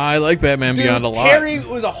ass. I like Batman Dude, Beyond a lot. Terry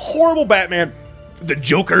was a horrible Batman. The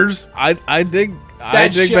Jokers. I dig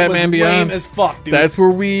That shit Batman was Beyond. lame as fuck, dude. That's where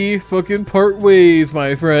we fucking part ways,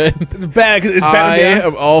 my friend. It's bad because it's Batman I Beyond.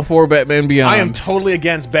 am all for Batman Beyond. I am totally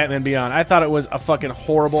against Batman Beyond. I thought it was a fucking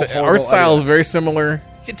horrible, horrible Art style is idea. very similar.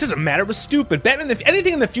 It doesn't matter. It was stupid. Batman,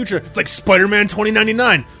 anything in the future, it's like Spider-Man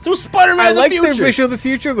 2099. There was Spider-Man in the like future. their vision of the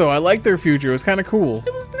future, though. I like their future. It was kind of cool.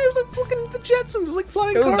 It was like fucking the Jetsons. It was like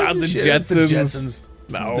flying It was cars on and the shit. Jetsons. The Jetsons.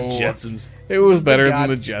 No. It was the Jetsons. It was better God-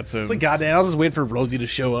 than the Jetsons. It's like, goddamn, I was just waiting for Rosie to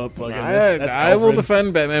show up. Fucking, that's I will Alfred.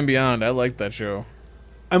 defend Batman Beyond. I like that show.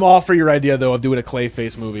 I'm all for your idea, though, of doing a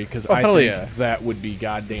Clayface movie, because I hell think yeah. that would be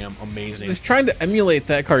goddamn amazing. Just trying to emulate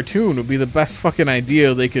that cartoon would be the best fucking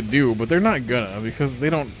idea they could do, but they're not gonna because they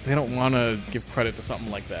don't want to give credit to something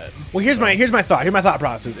like that. Well, here's my thought. Here's my thought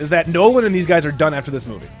process: is that Nolan and these guys are done after this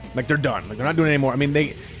movie. Like they're done. Like they're not doing it anymore. I mean,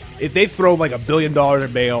 if they throw like $1 billion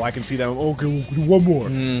at Bale, I can see them. Okay, we'll do one more.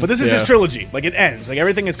 But this is his yeah. trilogy. Like it ends. Like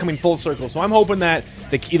everything is coming full circle. So I'm hoping that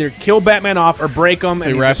they either kill Batman off or break him. They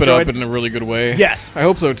and he's wrap it destroyed. up in a really good way. Yes. I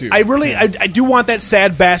hope so too. I do want that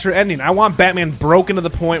sad bastard ending. I want Batman broken to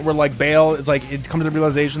the point where like Bale is like it comes to the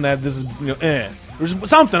realization that this is There's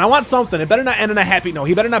something. I want something. It better not end in a happy. No,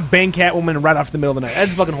 he better not bang Catwoman right off the middle of the night.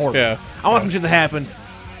 That's fucking horrible. Yeah. I want some shit to happen.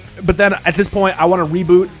 But then at this point, I want to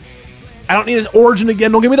reboot. I don't need his origin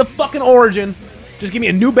again. Don't give me the fucking origin. Just give me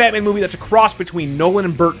a new Batman movie that's a cross between Nolan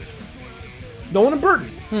and Burton. Nolan and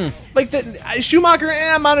Burton. Like Schumacher,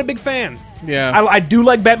 I'm not a big fan. Yeah. I do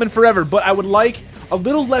like Batman Forever, but I would like a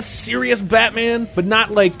little less serious Batman, but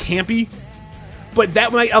not like campy. But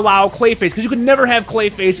that might allow Clayface, because you could never have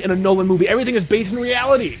Clayface in a Nolan movie. Everything is based in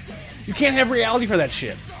reality. You can't have reality for that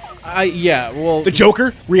shit. Well, The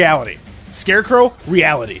Joker, reality. Scarecrow,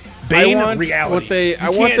 reality. Bane, I want reality. I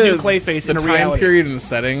you want can't the do Clayface the in a time reality. period and the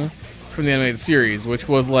setting from the animated series, which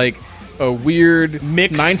was like a weird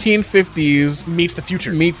Mix. 1950s Meets the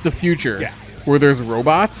future. meets the future, Yeah. where there's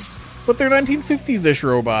robots, but they're 1950s-ish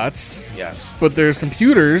robots. Yes. But there's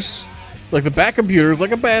computers, like the Bat computer's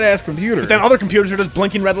like a badass computer. Then other computers are just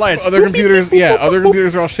blinking red lights. Other computers, other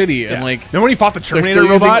computers are all shitty Yeah. and like Remember when he fought the they're Terminator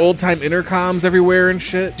still using robot? old-time intercoms everywhere and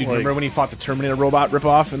shit. Dude, Like, remember when he fought the Terminator robot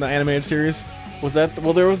ripoff in the animated series? was that?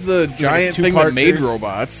 Well, there was the giant thing two-part that made series.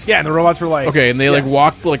 robots. Yeah, and the robots were like... Okay, and they like Yeah.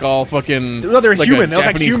 walked like all fucking. No, they're like human. A They look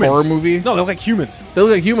like Japanese humans. horror movie. No, they look like humans. They look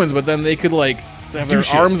like humans, but then they could like have Do their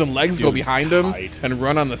shit. arms and legs go Dude, behind them tight. and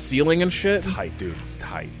run on the ceiling and shit. Tight, dude.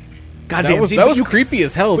 Tight. God That damn, was see, that but was you- creepy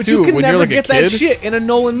as hell But too. you can when never you're like get a kid. that shit in a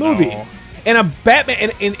Nolan movie. No. In a Batman,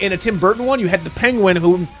 in a Tim Burton one, you had the Penguin,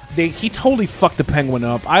 who he totally fucked the Penguin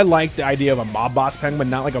up. I like the idea of a mob boss Penguin,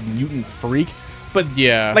 not like a mutant freak. But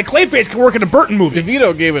Yeah. like Clayface can work in a Burton movie.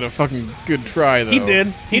 DeVito gave it a fucking good try though. He did.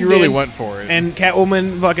 He really went for it. And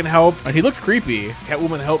Catwoman fucking helped. And he looked creepy.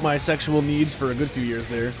 Catwoman helped my sexual needs for a good few years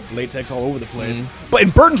there. Latex all over the place. Mm-hmm. But in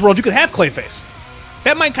Burton's world, you could have Clayface.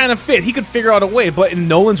 That might kind of fit. He could figure out a way. But in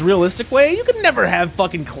Nolan's realistic way, you could never have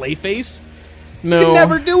fucking Clayface. No, You could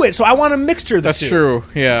never do it. So I want to mixture the that's two. true.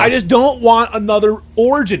 Yeah, I just don't want another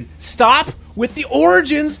origin. Stop with the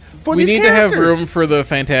origins for we these need to have characters. room for the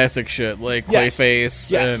fantastic shit like Yes.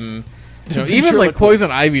 Clayface Yes. and even like Ventriloquist.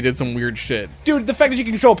 Poison Ivy did some weird shit. Dude, the fact that you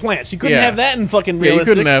can control plants. You couldn't Yeah. have that in fucking Yeah, realistic.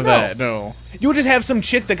 you couldn't have No. that. No. You would just have some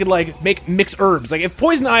chick that could like mix herbs. Like if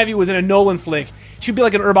Poison Ivy was in a Nolan flick, she'd be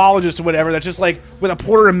like an herbologist or whatever. That's just like with a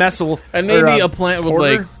porter and mestle, And or, maybe a plant with,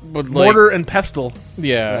 porter? like- with, like- mortar and pestle.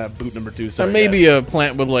 Yeah. Boot number 2. Sorry, And maybe guys. a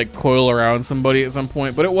plant would like coil around somebody at some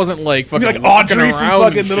point, but it wasn't like fucking Be like walking Audrey from around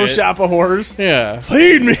fucking and Little shit. Shop of Horrors. Yeah,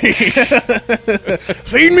 Feed me,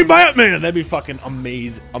 feed me, Batman. That'd be fucking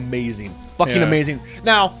amazing, fucking Yeah. amazing.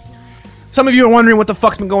 Now, some of you are wondering what the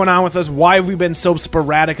fuck's been going on with us. Why have we been so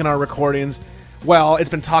sporadic in our recordings? Well, it's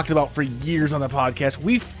been talked about for years on the podcast.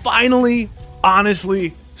 We finally,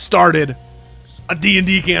 honestly, started a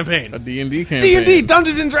D&D campaign. a D&D campaign. D&D,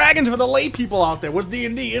 Dungeons and Dragons for the lay people out there. What's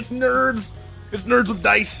D&D? It's nerds. It's nerds with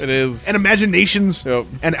dice. It is. And imaginations. Yep.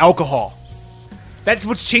 And alcohol. That's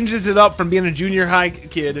what changes it up from being a junior high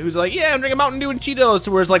kid who's like, yeah, I'm drinking Mountain Dew and Cheetos,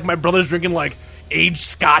 to where it's like my brother's drinking like aged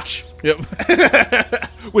scotch, Yep.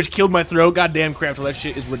 which killed my throat. Goddamn crap, so that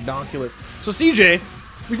shit is redonkulous. So CJ,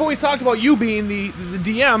 we've always talked about you being the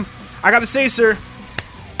DM. I gotta say, sir,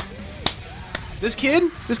 this kid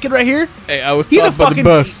right here, Hey, I was he's a taught by the fucking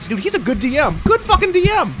best. dude. He's a good DM. Good fucking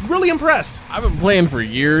DM. Really impressed. I've been playing for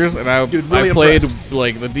years, and Dude, really I played impressed.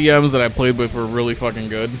 like the DMs that I played with were really fucking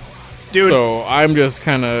good. Dude, So I'm just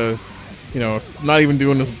kind of, not even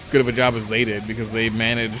doing as good of a job as they did because they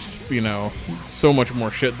managed, so much more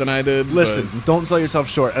shit than I did. listen, but- don't sell yourself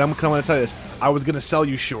short. And I'm going to tell you this. I was going to sell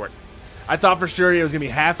you short. I thought for sure it was going to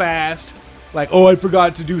be half-assed. Like, oh, I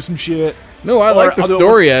forgot to do some shit. No, I like the Or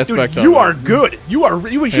story otherwise- aspect Dude, of you it. are good.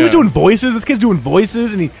 He was Yeah. doing voices. This kid's doing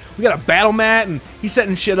voices, and we got a battle mat, and he's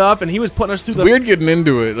setting shit up, and he was putting us through It's weird getting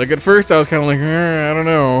into it. Like, at first I was kind of like, I don't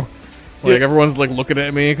know. Like Yeah. everyone's like looking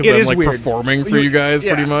at me because It I'm is like weird. performing for You- you guys,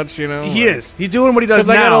 yeah. pretty much. You know, He is. He's doing what he does because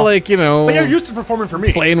now. I gotta like but you're used to performing for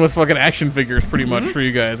me. playing with fucking action figures pretty much Mm-hmm. for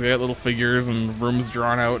you guys. I got little figures and rooms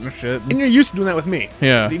drawn out and shit. And you're used to doing that with me.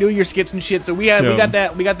 Yeah. So you do your skits and shit. So we got Yeah.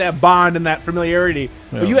 that bond and that familiarity.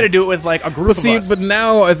 But Yeah. you had to do it with like a group But of see, us. but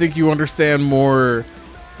now I think you understand more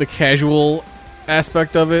the casual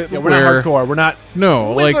aspect of it. yeah, we're where, not hardcore. We're not.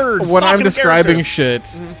 No, Wizards like when I'm talking describing characters. shit,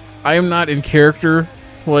 Mm-hmm. I am not in character.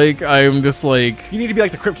 Like I'm just like You need to be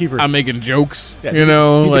like the Crypt Keeper. I'm making jokes. Yeah, you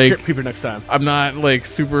know, be the like Crypt Keeper next time. I'm not like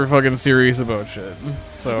super fucking serious about shit.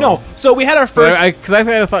 So No. So we had our first. because I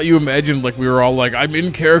kind of thought you imagined like we were all like I'm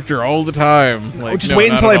in character all the time. Like just no, wait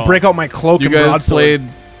not until at I all. break out my cloak You and guys broadsword. played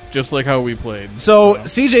just like how we played. So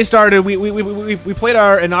CJ started. We played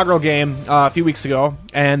our inaugural game a few weeks ago,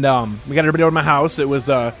 and we got everybody over to my house. It was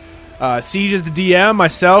Siege is the DM,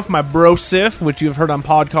 myself, my bro Sif, which you've heard on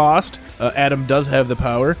podcast. Adam does have the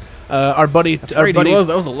power. Our buddy, our Right, buddy.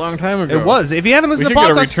 that was a long time ago. It was. If you haven't We listened should to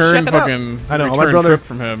get a podcast, return check it out. fucking I know return my brother. trip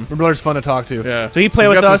from him. My brother's fun to talk to. Yeah. So he played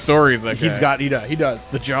He's with got us. some stories. That He's guy. got. He does.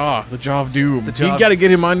 the jaw of doom. Jaw You of- got to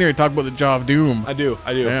get him on here and talk about the jaw of doom. I do.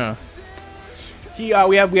 Yeah. He,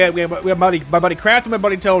 we have my buddy Kraft and my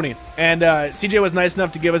buddy Tony, and CJ was nice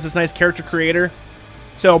enough to give us this nice character creator,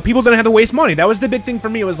 so people didn't have to waste money. That was the big thing for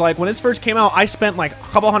me. It was like when this first came out, I spent like a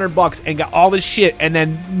couple $100 and got all this shit, and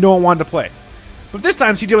then no one wanted to play. But this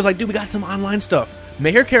time, CJ was like, "Dude, we got some online stuff.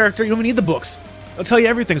 Make your character. You don't even need the books. I'll tell you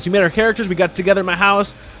everything." So we made our characters. We got together in my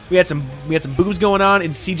house. We had some booze going on,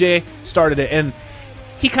 and CJ started it, and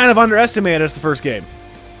he kind of underestimated us the first game.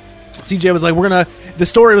 CJ was like, the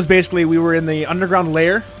story was basically we were in the underground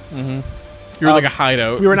lair. You were like a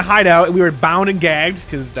hideout. We were in a hideout. We were bound and gagged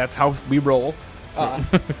because that's how we roll.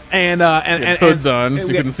 And hoods on, so you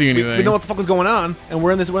we- couldn't see we anything. know what the fuck was going on, and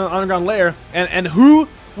we're in this underground lair. And who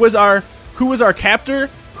was our captor?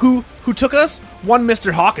 Who took us? One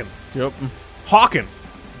Mr. Hawken. Yep.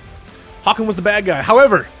 Hawken was the bad guy.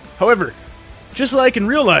 However, just like in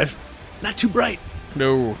real life, not too bright.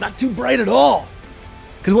 No. Not too bright at all.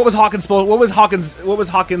 Because what was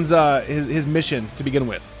Hawkins' his mission to begin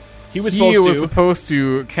with? He was supposed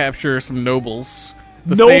to capture some nobles,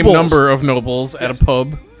 the Nobles. same number of nobles at Yes. a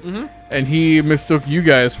pub, and he mistook you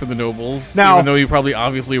guys for the nobles, Now- even though you probably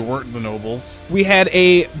obviously weren't the nobles. We had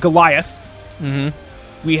a Goliath.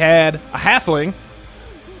 We had a halfling.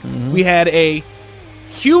 We had a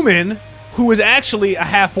human who was actually a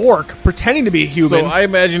half orc pretending to be a human. So I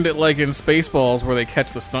imagined it like in Spaceballs where they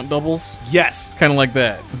catch the stunt doubles, yes, kind of like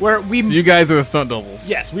that. where we So you guys are the stunt doubles.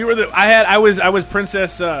 yes we were the I was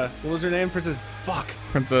Princess what was her name? Princess Vespa.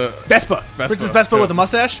 Vespa. Princess Vespa yeah. with a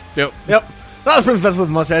mustache. Yep. Yep. That was Princess Vespa with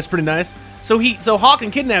a mustache. Pretty nice. So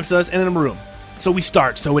Hawken kidnaps us and in a room. So we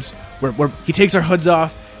start. So it's he takes our hoods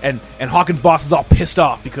off and Hawken's boss is all pissed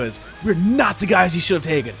off because we're not the guys he should have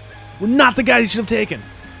taken. We're not the guys he should have taken.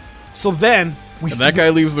 So then we And that guy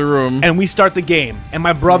leaves the room. and we start the game. And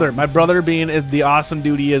my brother being the awesome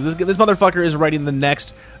dude he is, this motherfucker is writing the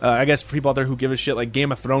next, I guess for people out there who give a shit, like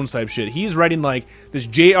Game of Thrones type shit. He's writing like this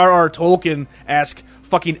J.R.R. Tolkien-esque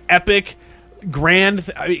fucking epic, grand.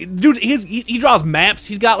 I mean, dude, he draws maps.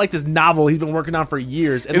 He's got like this novel he's been working on for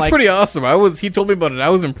years. And It's like, pretty awesome. He told me about it. I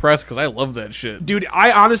was impressed because I love that shit. dude,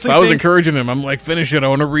 I honestly So I was think, encouraging him. I'm like, finish it. I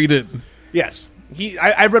want to read it. yes.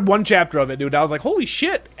 I read one chapter of it, dude. I was like, holy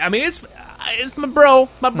shit. I mean, it's my bro,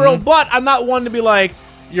 but I'm not one to be like,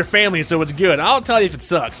 your family, so it's good. I'll tell you if it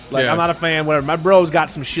sucks. Like, Yeah. I'm not a fan, whatever. My bro's got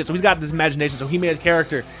some shit, so he's got this imagination, so he made his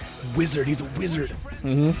character wizard. He's a wizard.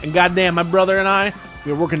 And goddamn, my brother and I,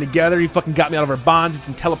 we were working together. He fucking got me out of our bonds. Did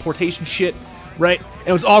some teleportation shit, right? And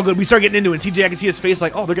it was all good. We started getting into it. And CJ, I could see his face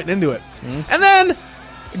like, oh, they're getting into it. And then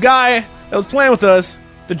the guy that was playing with us,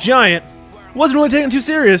 the giant, wasn't really taking it too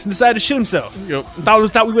serious and decided to shoot himself. Yep.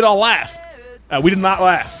 Thought we would all laugh. We did not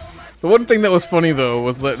laugh. The one thing that was funny though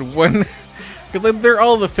was that when, because like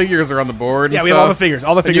all the figures are on the board. And Yeah, we have all stuff, the figures.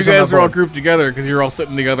 All the and figures you on guys the are all board. grouped together because you're all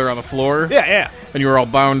sitting together on the floor. Yeah. And you were all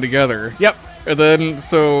bound together. Yep. And then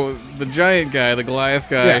so the giant guy, the Goliath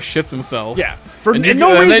guy, Yeah. shits himself. Yeah. For and no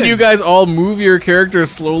and reason. then you guys all move your characters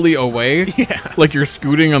slowly away. Yeah. Like you're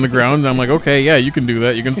scooting on the ground. And I'm like, okay, yeah, you can do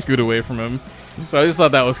that. You can scoot away from him. So I just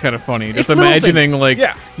thought that was kind of funny. Just little imagining things. like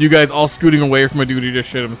Yeah. you guys all scooting away from a dude who just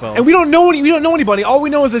shit himself. And we don't know anybody. All we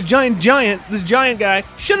know is this giant guy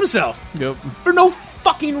shit himself Yep. for no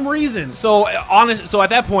fucking reason. So so at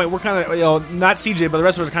that point we're kind of not CJ, but the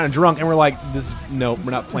rest of us are kind of drunk, and we're like, we're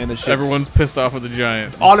not playing this shit. Everyone's pissed off with the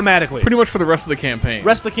giant. automatically. Pretty much for the rest of the campaign.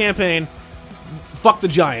 Rest of the campaign, fuck the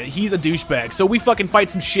giant. He's a douchebag. So we fucking fight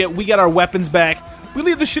some shit. We get our weapons back. We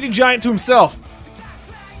leave the shitty giant to himself.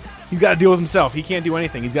 He's got to deal with himself. He can't do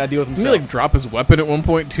anything. He's got to deal with Didn't himself. he like drop his weapon at one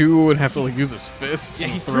point too, and have to like use his fists Yeah,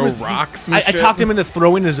 and he throw his- rocks? I And shit? talked him into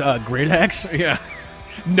throwing his great axe, Yeah,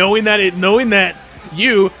 knowing that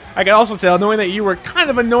I could also tell, knowing that you were kind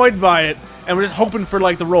of annoyed by it, and we're just hoping for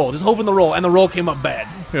like the roll, and the roll came up bad.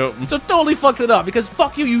 Yep. So totally fucked it up because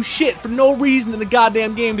fuck you, you shit for no reason in the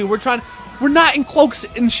goddamn game, dude. We're not in cloaks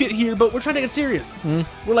and shit here, but we're trying to take it serious.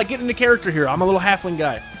 We're like getting into character here. I'm a little halfling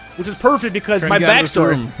guy, which is perfect because Trying my to get out of this backstory,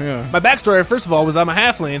 room, yeah. my backstory, first of all, was I'm a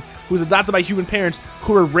halfling who was adopted by human parents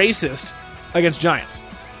who were racist against giants.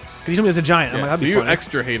 Because he told me he was a giant. I'm Yeah, like, that'd so be you funny.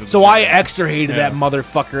 extra hated. So the I giant. extra hated Yeah. that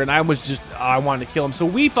motherfucker, and I was just, I wanted to kill him. So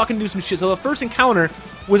we fucking do some shit. So the first encounter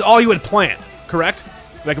was all you had planned, correct?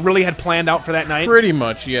 Like really had planned out for that night? Pretty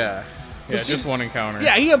much, yeah. Yeah, Well, just one encounter.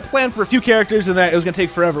 Yeah, he had planned for a few characters and that it was going to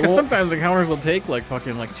take forever. Because Well, sometimes encounters will take like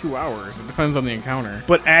fucking like 2 hours. It depends on the encounter.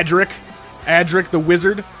 but Adric the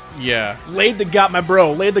wizard, Yeah. laid the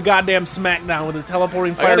goddamn smackdown with his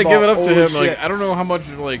teleporting I fireball. gotta give it up to Holy him. shit. Like, I don't know how much,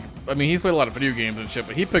 like, I mean, he's played a lot of video games and shit,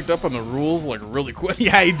 but he picked up on the rules, like, really quick.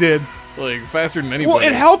 Yeah, he did. Like, faster than anybody. Well,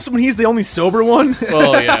 it helps when he's the only sober one.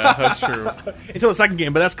 Oh, yeah, that's true. Until the second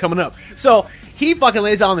game, but that's coming up. So he fucking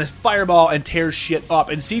lays down this fireball and tears shit up.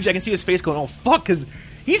 And CJ, I can see his face going, oh fuck, because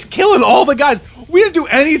he's killing all the guys. We didn't do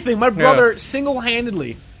anything. My brother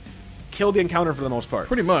single-handedly killed the encounter for the most part.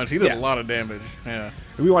 Pretty much. He did Yeah. a lot of damage. Yeah.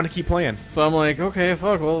 We wanted to keep playing. So I'm like, okay,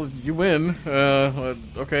 fuck, well, you win.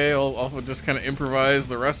 Okay, I'll just kind of improvise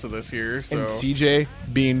the rest of this here. So. And CJ,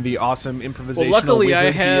 being the awesome Well, improvisational luckily I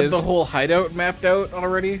wizard he had is, the whole hideout mapped out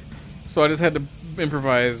already, so I just had to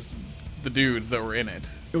improvise the dudes that were in it.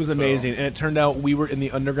 it was So, amazing. And it turned out we were in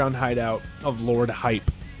the underground hideout of Lord Hype,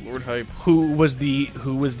 Lord Hype. who was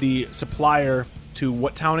the supplier to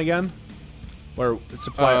what town again? Where the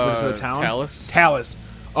supplier was it to the town? Talus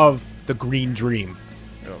of the Green Dream.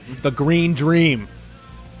 Yep. The Green Dream.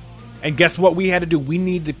 And guess what we had to do? We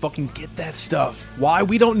need to fucking get that stuff. Why?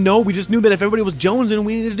 We don't know. We just knew that if everybody was jonesing,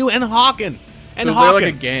 we needed to do it. And Hawken. And They're Hawken. like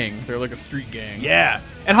a gang. They're like a street gang. Yeah.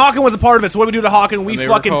 And Hawken was a part of it. So what did we do to Hawken? We And they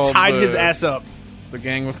were fucking called tied the- his ass up. The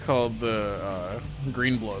gang was called the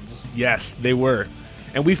Green Bloods. Yes, they were.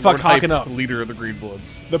 And we Lord fucked Hype, Hawken up. leader of the Green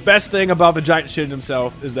Bloods. The best thing about the giant shit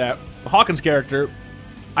himself is that Hawken's character,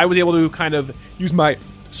 I was able to kind of use my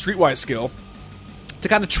streetwise skill to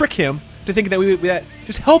kind of trick him to think that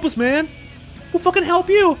just help us, man. We'll fucking help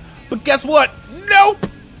you. But guess what? Nope.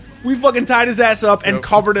 We fucking tied his ass up and Yep.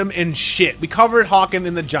 covered him in shit. We covered Hawken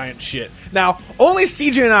in the giant shit. Now, only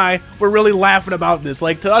CJ and I were really laughing about this.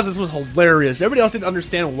 Like, to us, this was hilarious. Everybody else didn't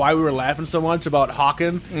understand why we were laughing so much about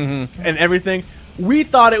Hawken and everything. We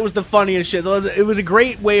thought it was the funniest shit. So it was a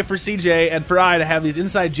great way for CJ and for I to have these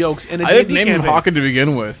inside jokes in a I didn't D&D name him campaign. Hawken to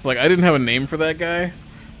begin with. Like, I didn't have a name for that guy.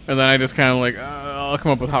 And then I just kind of like, I'll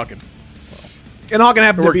come up with Hawken. And Hawken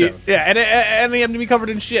happened to It be, worked out. yeah, and he happened to be covered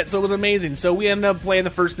in shit, so it was amazing. So we ended up playing the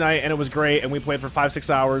first night, and it was great, and we played for 5-6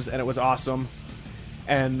 hours, and it was awesome.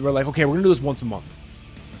 And we're like, okay, we're gonna do this once a month.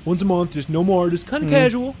 Once a month, just no more, just kind of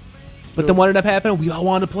casual. But then what ended up happening? We all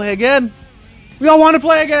wanted to play again.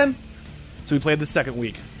 So we played the second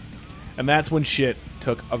week, and that's when shit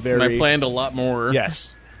took a very And I planned a lot more.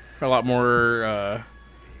 yes. A lot more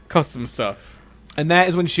custom stuff. And that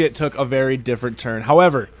is when shit took a very different turn.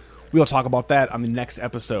 However, we'll talk about that on the next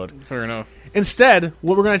episode. Fair enough. Instead,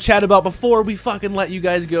 what we're going to chat about before we fucking let you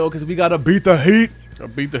guys go, because we got to beat the heat. I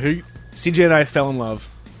beat the heat. CJ and I fell in love.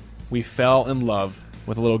 We fell in love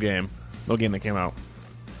with a little game that came out.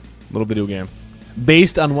 Little video game.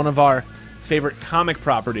 Based on one of our favorite comic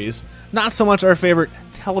properties, not so much our favorite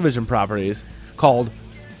television properties, called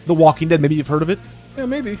The Walking Dead. Maybe you've heard of it? Yeah,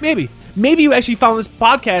 maybe. Maybe you actually found this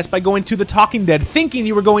podcast by going to The Talking Dead, thinking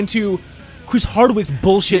you were going to Chris Hardwick's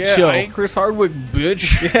bullshit Yeah, show. I ain't Chris Hardwick,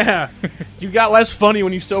 bitch. Yeah. You got less funny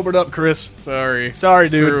when you sobered up, Chris. Sorry, Sorry,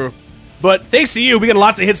 It's dude. True. But thanks to you, we get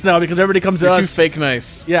lots of hits now because everybody comes to You're too us. fake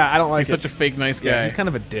nice. Yeah, I don't like He's it. such a fake nice guy. Yeah, he's kind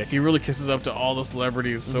of a dick. He really kisses up to all the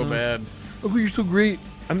celebrities so bad. Oh, you're so great.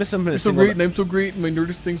 I miss him in the You're so single. great, and I'm so great, and my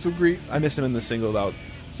nerdist thing's so great. I miss him in the singled out.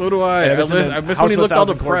 So do I. Yeah, I miss when he looked all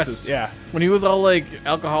depressed. Yeah. When he was all like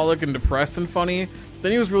alcoholic and depressed and funny,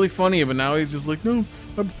 then he was really funny. But now he's just like, no,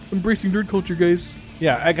 I'm embracing nerd culture, guys.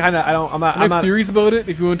 Yeah, I'm I have theories about it.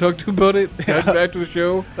 If you want to talk to about it, back to the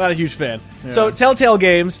show. not a huge fan. So Telltale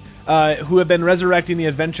Games, who have been resurrecting the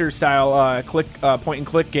adventure style point and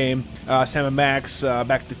click game, Sam and Max,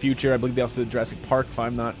 Back to the Future. I believe they also did Jurassic Park, if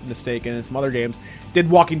I'm not mistaken, and some other games. Did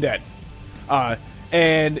Walking Dead.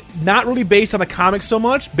 And not really based on the comics so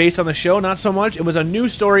much, based on the show, not so much. It was a new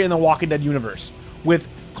story in the Walking Dead universe with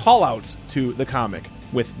call-outs to the comic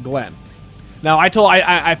with Glenn. Now,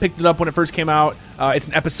 I picked it up when it first came out. It's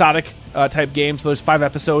an episodic type game, so there's 5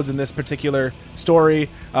 episodes in this particular story.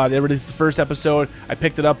 They released the first episode. I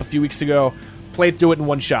picked it up a few weeks ago. Played through it in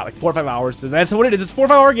one shot, like 4 or 5 hours. So that's what it is. It's a 4 or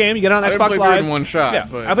 5 hour game. You get it on I didn't Xbox play through Live. it in one shot, Yeah,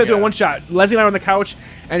 but, I played through it in yeah. one shot. Leslie and I are on the couch,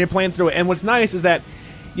 and you're playing through it. And what's nice is that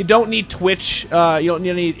you don't need Twitch. You don't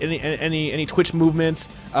need any Twitch movements.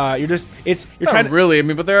 You're Not trying to. really. I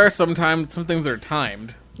mean, but there are some things that are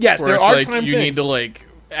timed. Yes, where there it's are like timed you things. need to like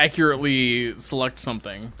accurately select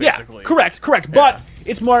something. Basically. Yeah, correct. But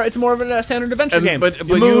it's more of a standard adventure game. But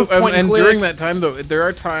you move, point and click. during that time though, there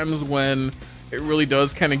are times when it really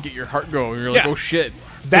does kind of get your heart going. You're like, Yeah. oh shit.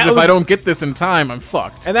 That Because if was- I don't get this in time, I'm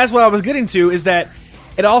fucked. And that's what I was getting to, is that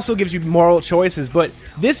it also gives you moral choices. But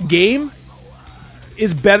this game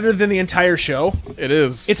is better than the entire show. It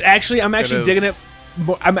is. It's actually, I'm actually is. digging it.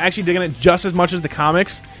 I'm actually digging it just as much as the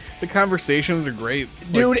comics. The conversations are great,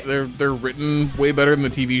 Dude. Like, they're written way better than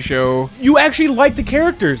the TV show. You actually like the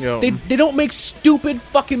characters. Yeah. They don't make stupid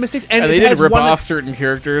fucking mistakes. And And they it did has rip one off that- certain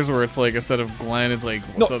characters where it's like instead of Glenn, it's like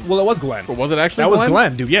No, what's up? well, it was Glenn. Or was it actually? That was Glenn?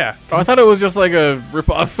 Glenn, dude. Yeah. Oh, I thought it was just like a rip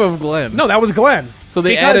off of Glenn. No, that was Glenn. So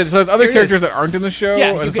they Because- added. So there's other here it characters is. that aren't in the show,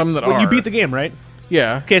 Yeah, and some that well, are. You beat the game, right?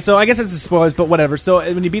 Yeah. Okay, so I guess it's a spoilers, but whatever. So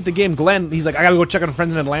when you beat the game, Glenn, he's like, I gotta go check on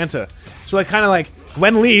friends in Atlanta. So like, kind of like,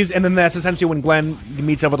 Glenn leaves, and then that's essentially when Glenn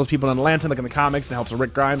meets up with those people in Atlanta, like in the comics, and helps with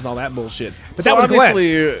Rick Grimes and all that bullshit. But that So was Glenn.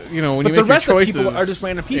 obviously, you know, when But you the make your rest of the choices, people are just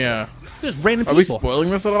random people. Yeah. Just random Are we people. spoiling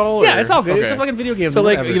this at all? Yeah, or- it's all good. It's okay. a fucking video game. So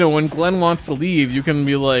like, whatever. you know, when Glenn wants to leave, you can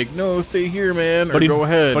be like, no, stay here, man, or but he, go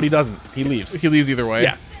ahead. But he doesn't. He leaves. He leaves either way.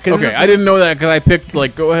 Yeah. 'Cause Okay, this- I didn't know that because I picked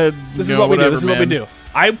like, go ahead. This you is know, what we do. whatever, This is what we man. do.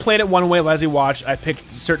 I played it one way. Leslie watched. I picked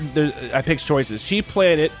I picked choices. She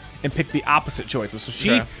played it and picked the opposite choices. So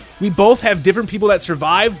Okay. we both have different people that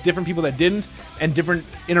survived, different people that didn't, and different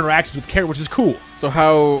interactions with characters, which is cool. So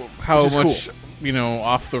how Which is much cool. you know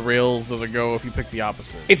off the rails does it go if you pick the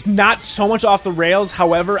opposite? It's not so much off the rails.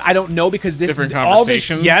 However, I don't know because this Different all this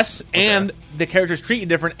conversations? yes, Okay. and the characters treat you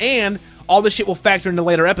different, and all this shit will factor into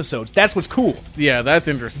later episodes. That's what's cool. Yeah, that's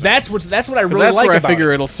interesting. That's what I 'Cause really that's like where I about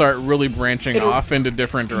figure it. it'll start really branching It'll- off into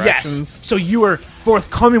different directions. Yes. So you are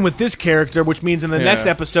forthcoming with this character, which means in the Yeah. next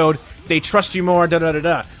episode they trust you more. Da da da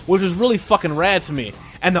da. Which is really fucking rad to me.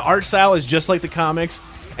 And the art style is just like the comics,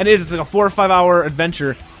 and it's like a 4 or 5 hour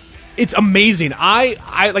adventure. It's amazing. I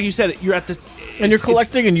like you said, you're at the. And you're it's-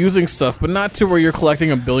 collecting and using stuff, but not to where you're collecting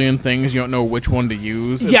a billion things. You don't know which one to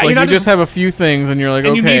use. It's Yeah, like you're not you just just- have a few things, and you're like,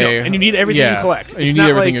 and okay, you need 'em, and you need everything yeah, you collect. And you It's need not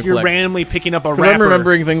everything like you you're collect. randomly picking up a Because rapper. I'm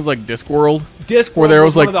remembering things like Discworld, Disc where there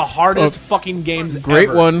was one like of the hardest a fucking games. great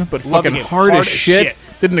ever. one, but Love the fucking game. hard as shit.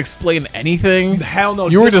 Didn't explain anything. Hell no,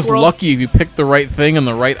 You were just Discworld- lucky if you picked the right thing and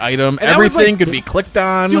the right item. And that was, Everything like- could be clicked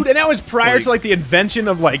on. Dude, and that was prior Like- to like the invention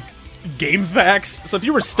of like game facts. So if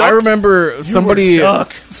you were stuck, I remember somebody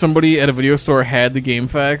stuck. at a video store had the game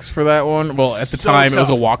facts for that one. Well, at the So time it was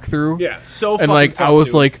a tough. walkthrough. Yeah, so and fucking like tough, I was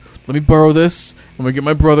dude. like, let me borrow this. I'm gonna get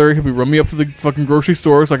my brother. He'll be run me up to the fucking grocery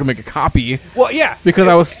store so I can make a copy. well, yeah, Because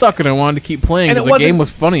I was stuck and I wanted to keep playing And because it the wasn't- game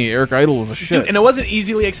was funny. Eric Idle was a shit. dude, and it wasn't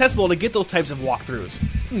easily accessible to get those types of walkthroughs.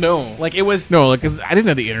 no, Like it was. no, like 'cause I didn't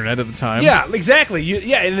have the internet at the time. Yeah, exactly.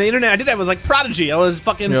 Yeah, and the internet I did that was like Prodigy. I was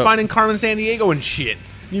fucking Yep. finding Carmen San Diego and shit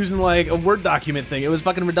using like a Word document thing. It was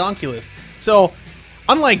fucking redonkulous. So,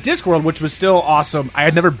 unlike Discworld, which was still awesome, I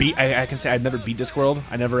had never beat. I can say I'd never beat Discworld.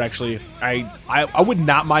 I never actually. I would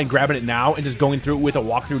not mind grabbing it now and just going through it with a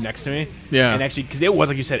walkthrough next to me. Yeah. and actually because it was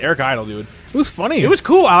like you said, Eric Idle, dude. it was funny. It was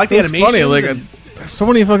cool. I like the It was animations. funny. Like and so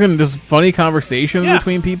many fucking just funny conversations Yeah.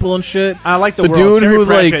 between people and shit. I like the world. dude Terry who was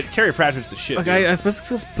Pratchett, like. Terry Pratchett's the shit. Like dude. I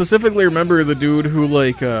specifically remember the dude who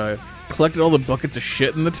like collected all the buckets of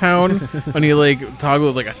shit in the town, and he like talked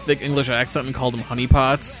with like a thick English accent and called them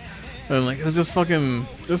honeypots, and like it was just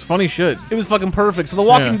funny shit. It was fucking perfect. So The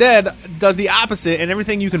Walking Yeah. Dead does the opposite, and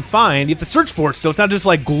everything you can find, you have to search for it still. It's not just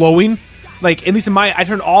like glowing. Like at least in I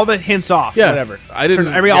turned all the hints off. Yeah, whatever. I didn't.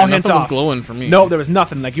 Turned all hints nothing was off. glowing for me. No, there was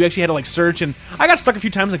nothing. Like you actually had to like search, and I got stuck a few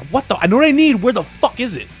times. Like what the? I know what I need. Where the fuck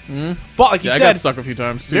is it? But like you yeah, I got said, stuck a few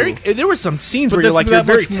times too. there were some scenes but where you're that's like you're that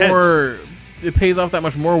very much tense. more. It pays off that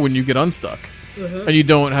much more when you get unstuck, and you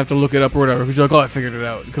don't have to look it up or whatever. Because you're like, oh, I figured it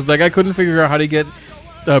out. Because like I couldn't figure out how to get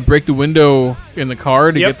break the window in the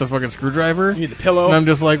car to Yep. get the fucking screwdriver. You need the pillow. And I'm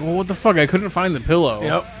just like, well, what the fuck? I couldn't find the pillow.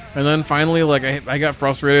 Yep. And then finally, like, I got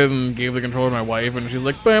frustrated and gave the controller to my wife, and she's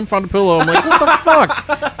like, bam, found a pillow. I'm like, what the fuck?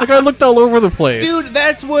 Like, I looked all over the place. Dude,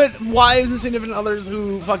 that's what wives and significant others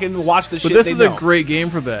who fucking watch the shit. but this they is know. a great game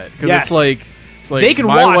for that. Because Yes. it's like They can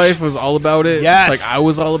my watch. wife was all about it. Yes. Like, I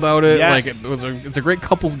was all about it. Yes. Like, it's a great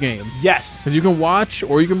couples game. Yes. Because you can watch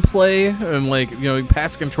or you can play, and, like, you know, you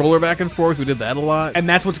pass the controller back and forth. We did that a lot. And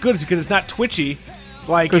that's what's good is because it's not twitchy.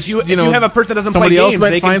 Like, Because if you have a person that doesn't play somebody else games, might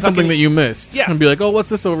they find can something fucking- that you missed, Yeah. and be like, "Oh, what's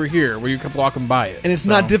this over here?" Where you kept walking by it, And it's So,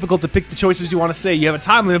 not difficult to pick the choices you want to say. You have a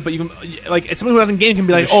time limit, but you can, like, someone who doesn't game can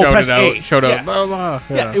be like, just oh, shout press it out, A. shout yeah. out, blah, blah.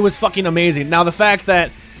 Yeah, it was fucking amazing. Now, the fact that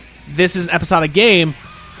this is an episodic game,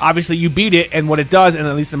 obviously you beat it, and what it does, and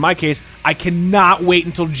at least in my case, I cannot wait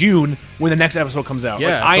until June when the next episode comes out.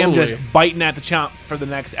 Yeah, Like, I am totally. just biting at the chomp for the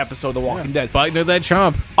next episode of The Walking Dead. biting at that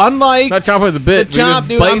chomp, Unlike not chomping at the the bit. but chomp, just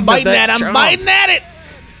dude, I'm biting that at it. I'm chomp. biting at it.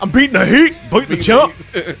 I'm beating the heat. Biting the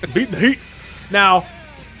chomp. Beating the heat. Now,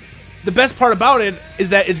 the best part about it is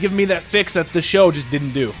that it's giving me that fix that the show just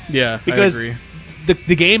didn't do. Yeah, Because I agree.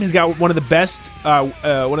 the game has got one of the best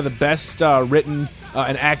written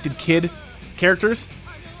and acted kid characters.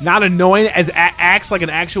 Not annoying as acts like an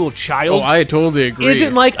actual child. Oh, I totally agree.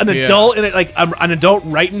 Isn't like an Yeah. adult in it, like an adult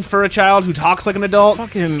writing for a child who talks like an adult.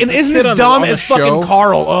 Fucking and the isn't kid as on the- dumb on the as fucking show.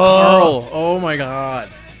 Carl. Carl, oh my god,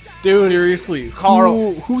 dude, seriously,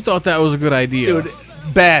 Carl. who thought that was a good idea? dude,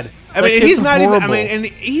 bad. I That mean, kid's he's not even. I horrible. mean, and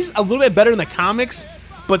he's a little bit better in the comics,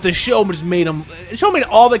 but the show just made him. The show made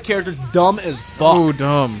all the characters dumb as fuck. so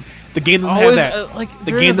dumb. The game doesn't Always have that. like the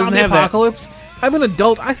during game a doesn't zombie have that. apocalypse. I'm an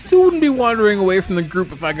adult. I still wouldn't be wandering away from the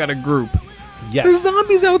group if I got a group. Yes. There's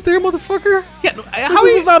zombies out there, motherfucker. Yeah. no, How How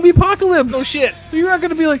is is a zombie apocalypse? No shit. You're not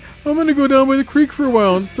gonna be like, I'm gonna go down by the creek for a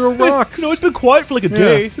while and throw rocks. No, it's been quiet for like a Yeah.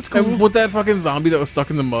 day. It's cool. And with that fucking zombie that was stuck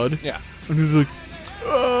in the mud. Yeah. And he's like,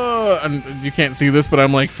 and you can't see this, but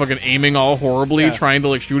I'm like fucking aiming all horribly, Yeah. trying to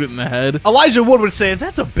like shoot it in the head. Elijah Wood would say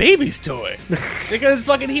that's a baby's toy because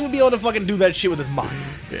fucking he would be able to fucking do that shit with his mind.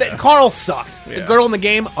 That Carl sucked. The Yeah. girl in the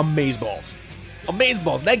game, amazeballs.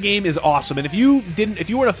 Amazeballs. That game is awesome. And if you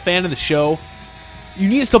weren't a fan of the show, you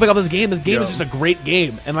need to still pick up this game. This game Yeah. is just a great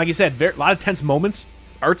game. And like you said, a lot of tense moments.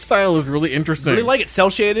 Art style is really interesting. Really like it. Cell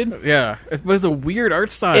shaded. Yeah, but it's a weird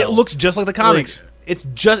art style. It looks just like the comics. It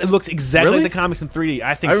looks exactly Really? like the comics in 3D.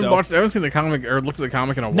 I think I haven't so. I haven't seen the comic or looked at the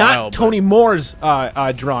comic in a while. Not Tony Moore's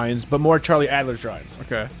drawings, but more Charlie Adler's drawings.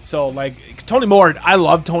 But, okay. So, like, Tony Moore, I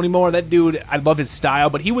love Tony Moore. That dude, I love his style.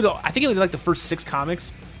 But he was, I think he only did, like, the first 6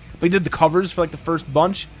 comics. But he did the covers for, like, the first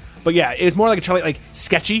bunch. But, yeah, it was more like a Charlie, like,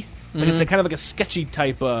 sketchy. Like, it's like, kind of like a sketchy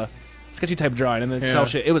type drawing. And then Yeah. cell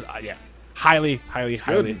shit. It was, highly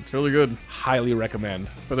Good. It's really good. recommend.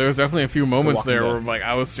 But there was definitely a few moments Walking there Dead. where like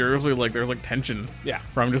I was seriously like there was like tension. Yeah.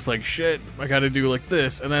 Where I'm just like shit, I got to do like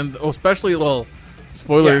this, and then especially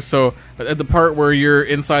spoilers. So at the part where you're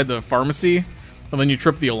inside the pharmacy, and then you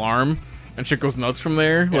trip the alarm, and shit goes nuts from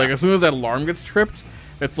there. Yeah. Like as soon as that alarm gets tripped,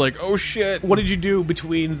 it's like oh shit. What did you do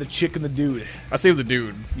between the chick and the dude? I saved the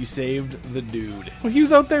dude. You saved the dude. Well, he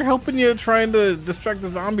was out there helping you, trying to distract the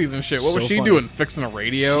zombies and shit. What was So she funny. doing? Fixing a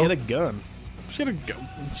radio. She had a gun. She had a gun.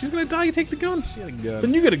 She's gonna die. You take the gun. She had a gun.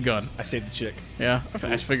 Then you get a gun. I saved the chick. Yeah,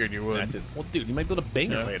 I figured you would. And I said, well, dude, you might be able to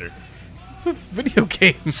bang her Yeah. later. It's a video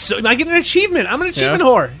game. So I get an achievement. I'm an achievement Yeah.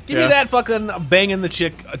 whore. Give me Yeah. that fucking banging the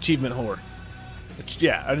chick achievement whore.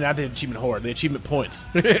 Yeah, not the achievement whore, the achievement points.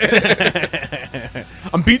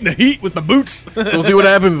 I'm beating the heat with my boots. So we'll see what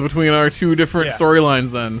happens between our two different Yeah.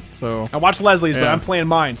 storylines then. So I watched Leslie's, but Yeah. I'm playing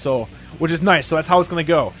mine, so which is nice. So that's how it's gonna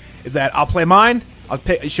go. Is that I'll play mine,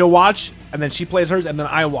 she'll watch, and then she plays hers, and then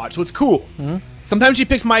I watch. So it's cool. Sometimes she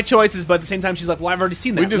picks my choices, but at the same time she's like, "Well, I've already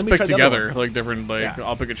seen that." we just Let me pick try the other together one." like different like Yeah.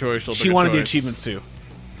 I'll pick a choice. She'll She pick a wanted the choice. achievements too.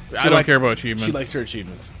 I don't care about achievements. She likes her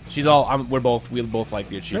achievements. She's all. we both like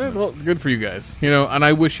the Yeah, achievements. well, good for you guys. You know, and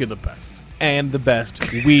I wish you the best. And the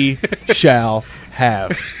best we shall have.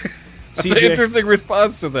 That's an interesting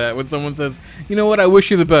response to that when someone says, "You know what? I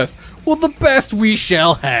wish you the best." Well, the best we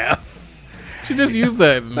shall have. Should just use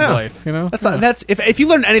that in Yeah. life, you know. That's if you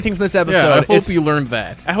learned anything from this episode. yeah. I hope it's- you learned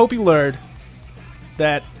that. I hope you learned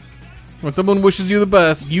that When someone wishes you the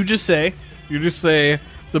best, you just say you just say,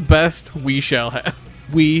 "The best we shall have."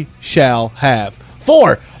 we shall have.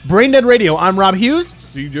 For Brain Dead Radio, I'm Rob Hughes.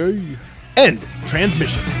 CJ. End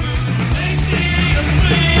transmission.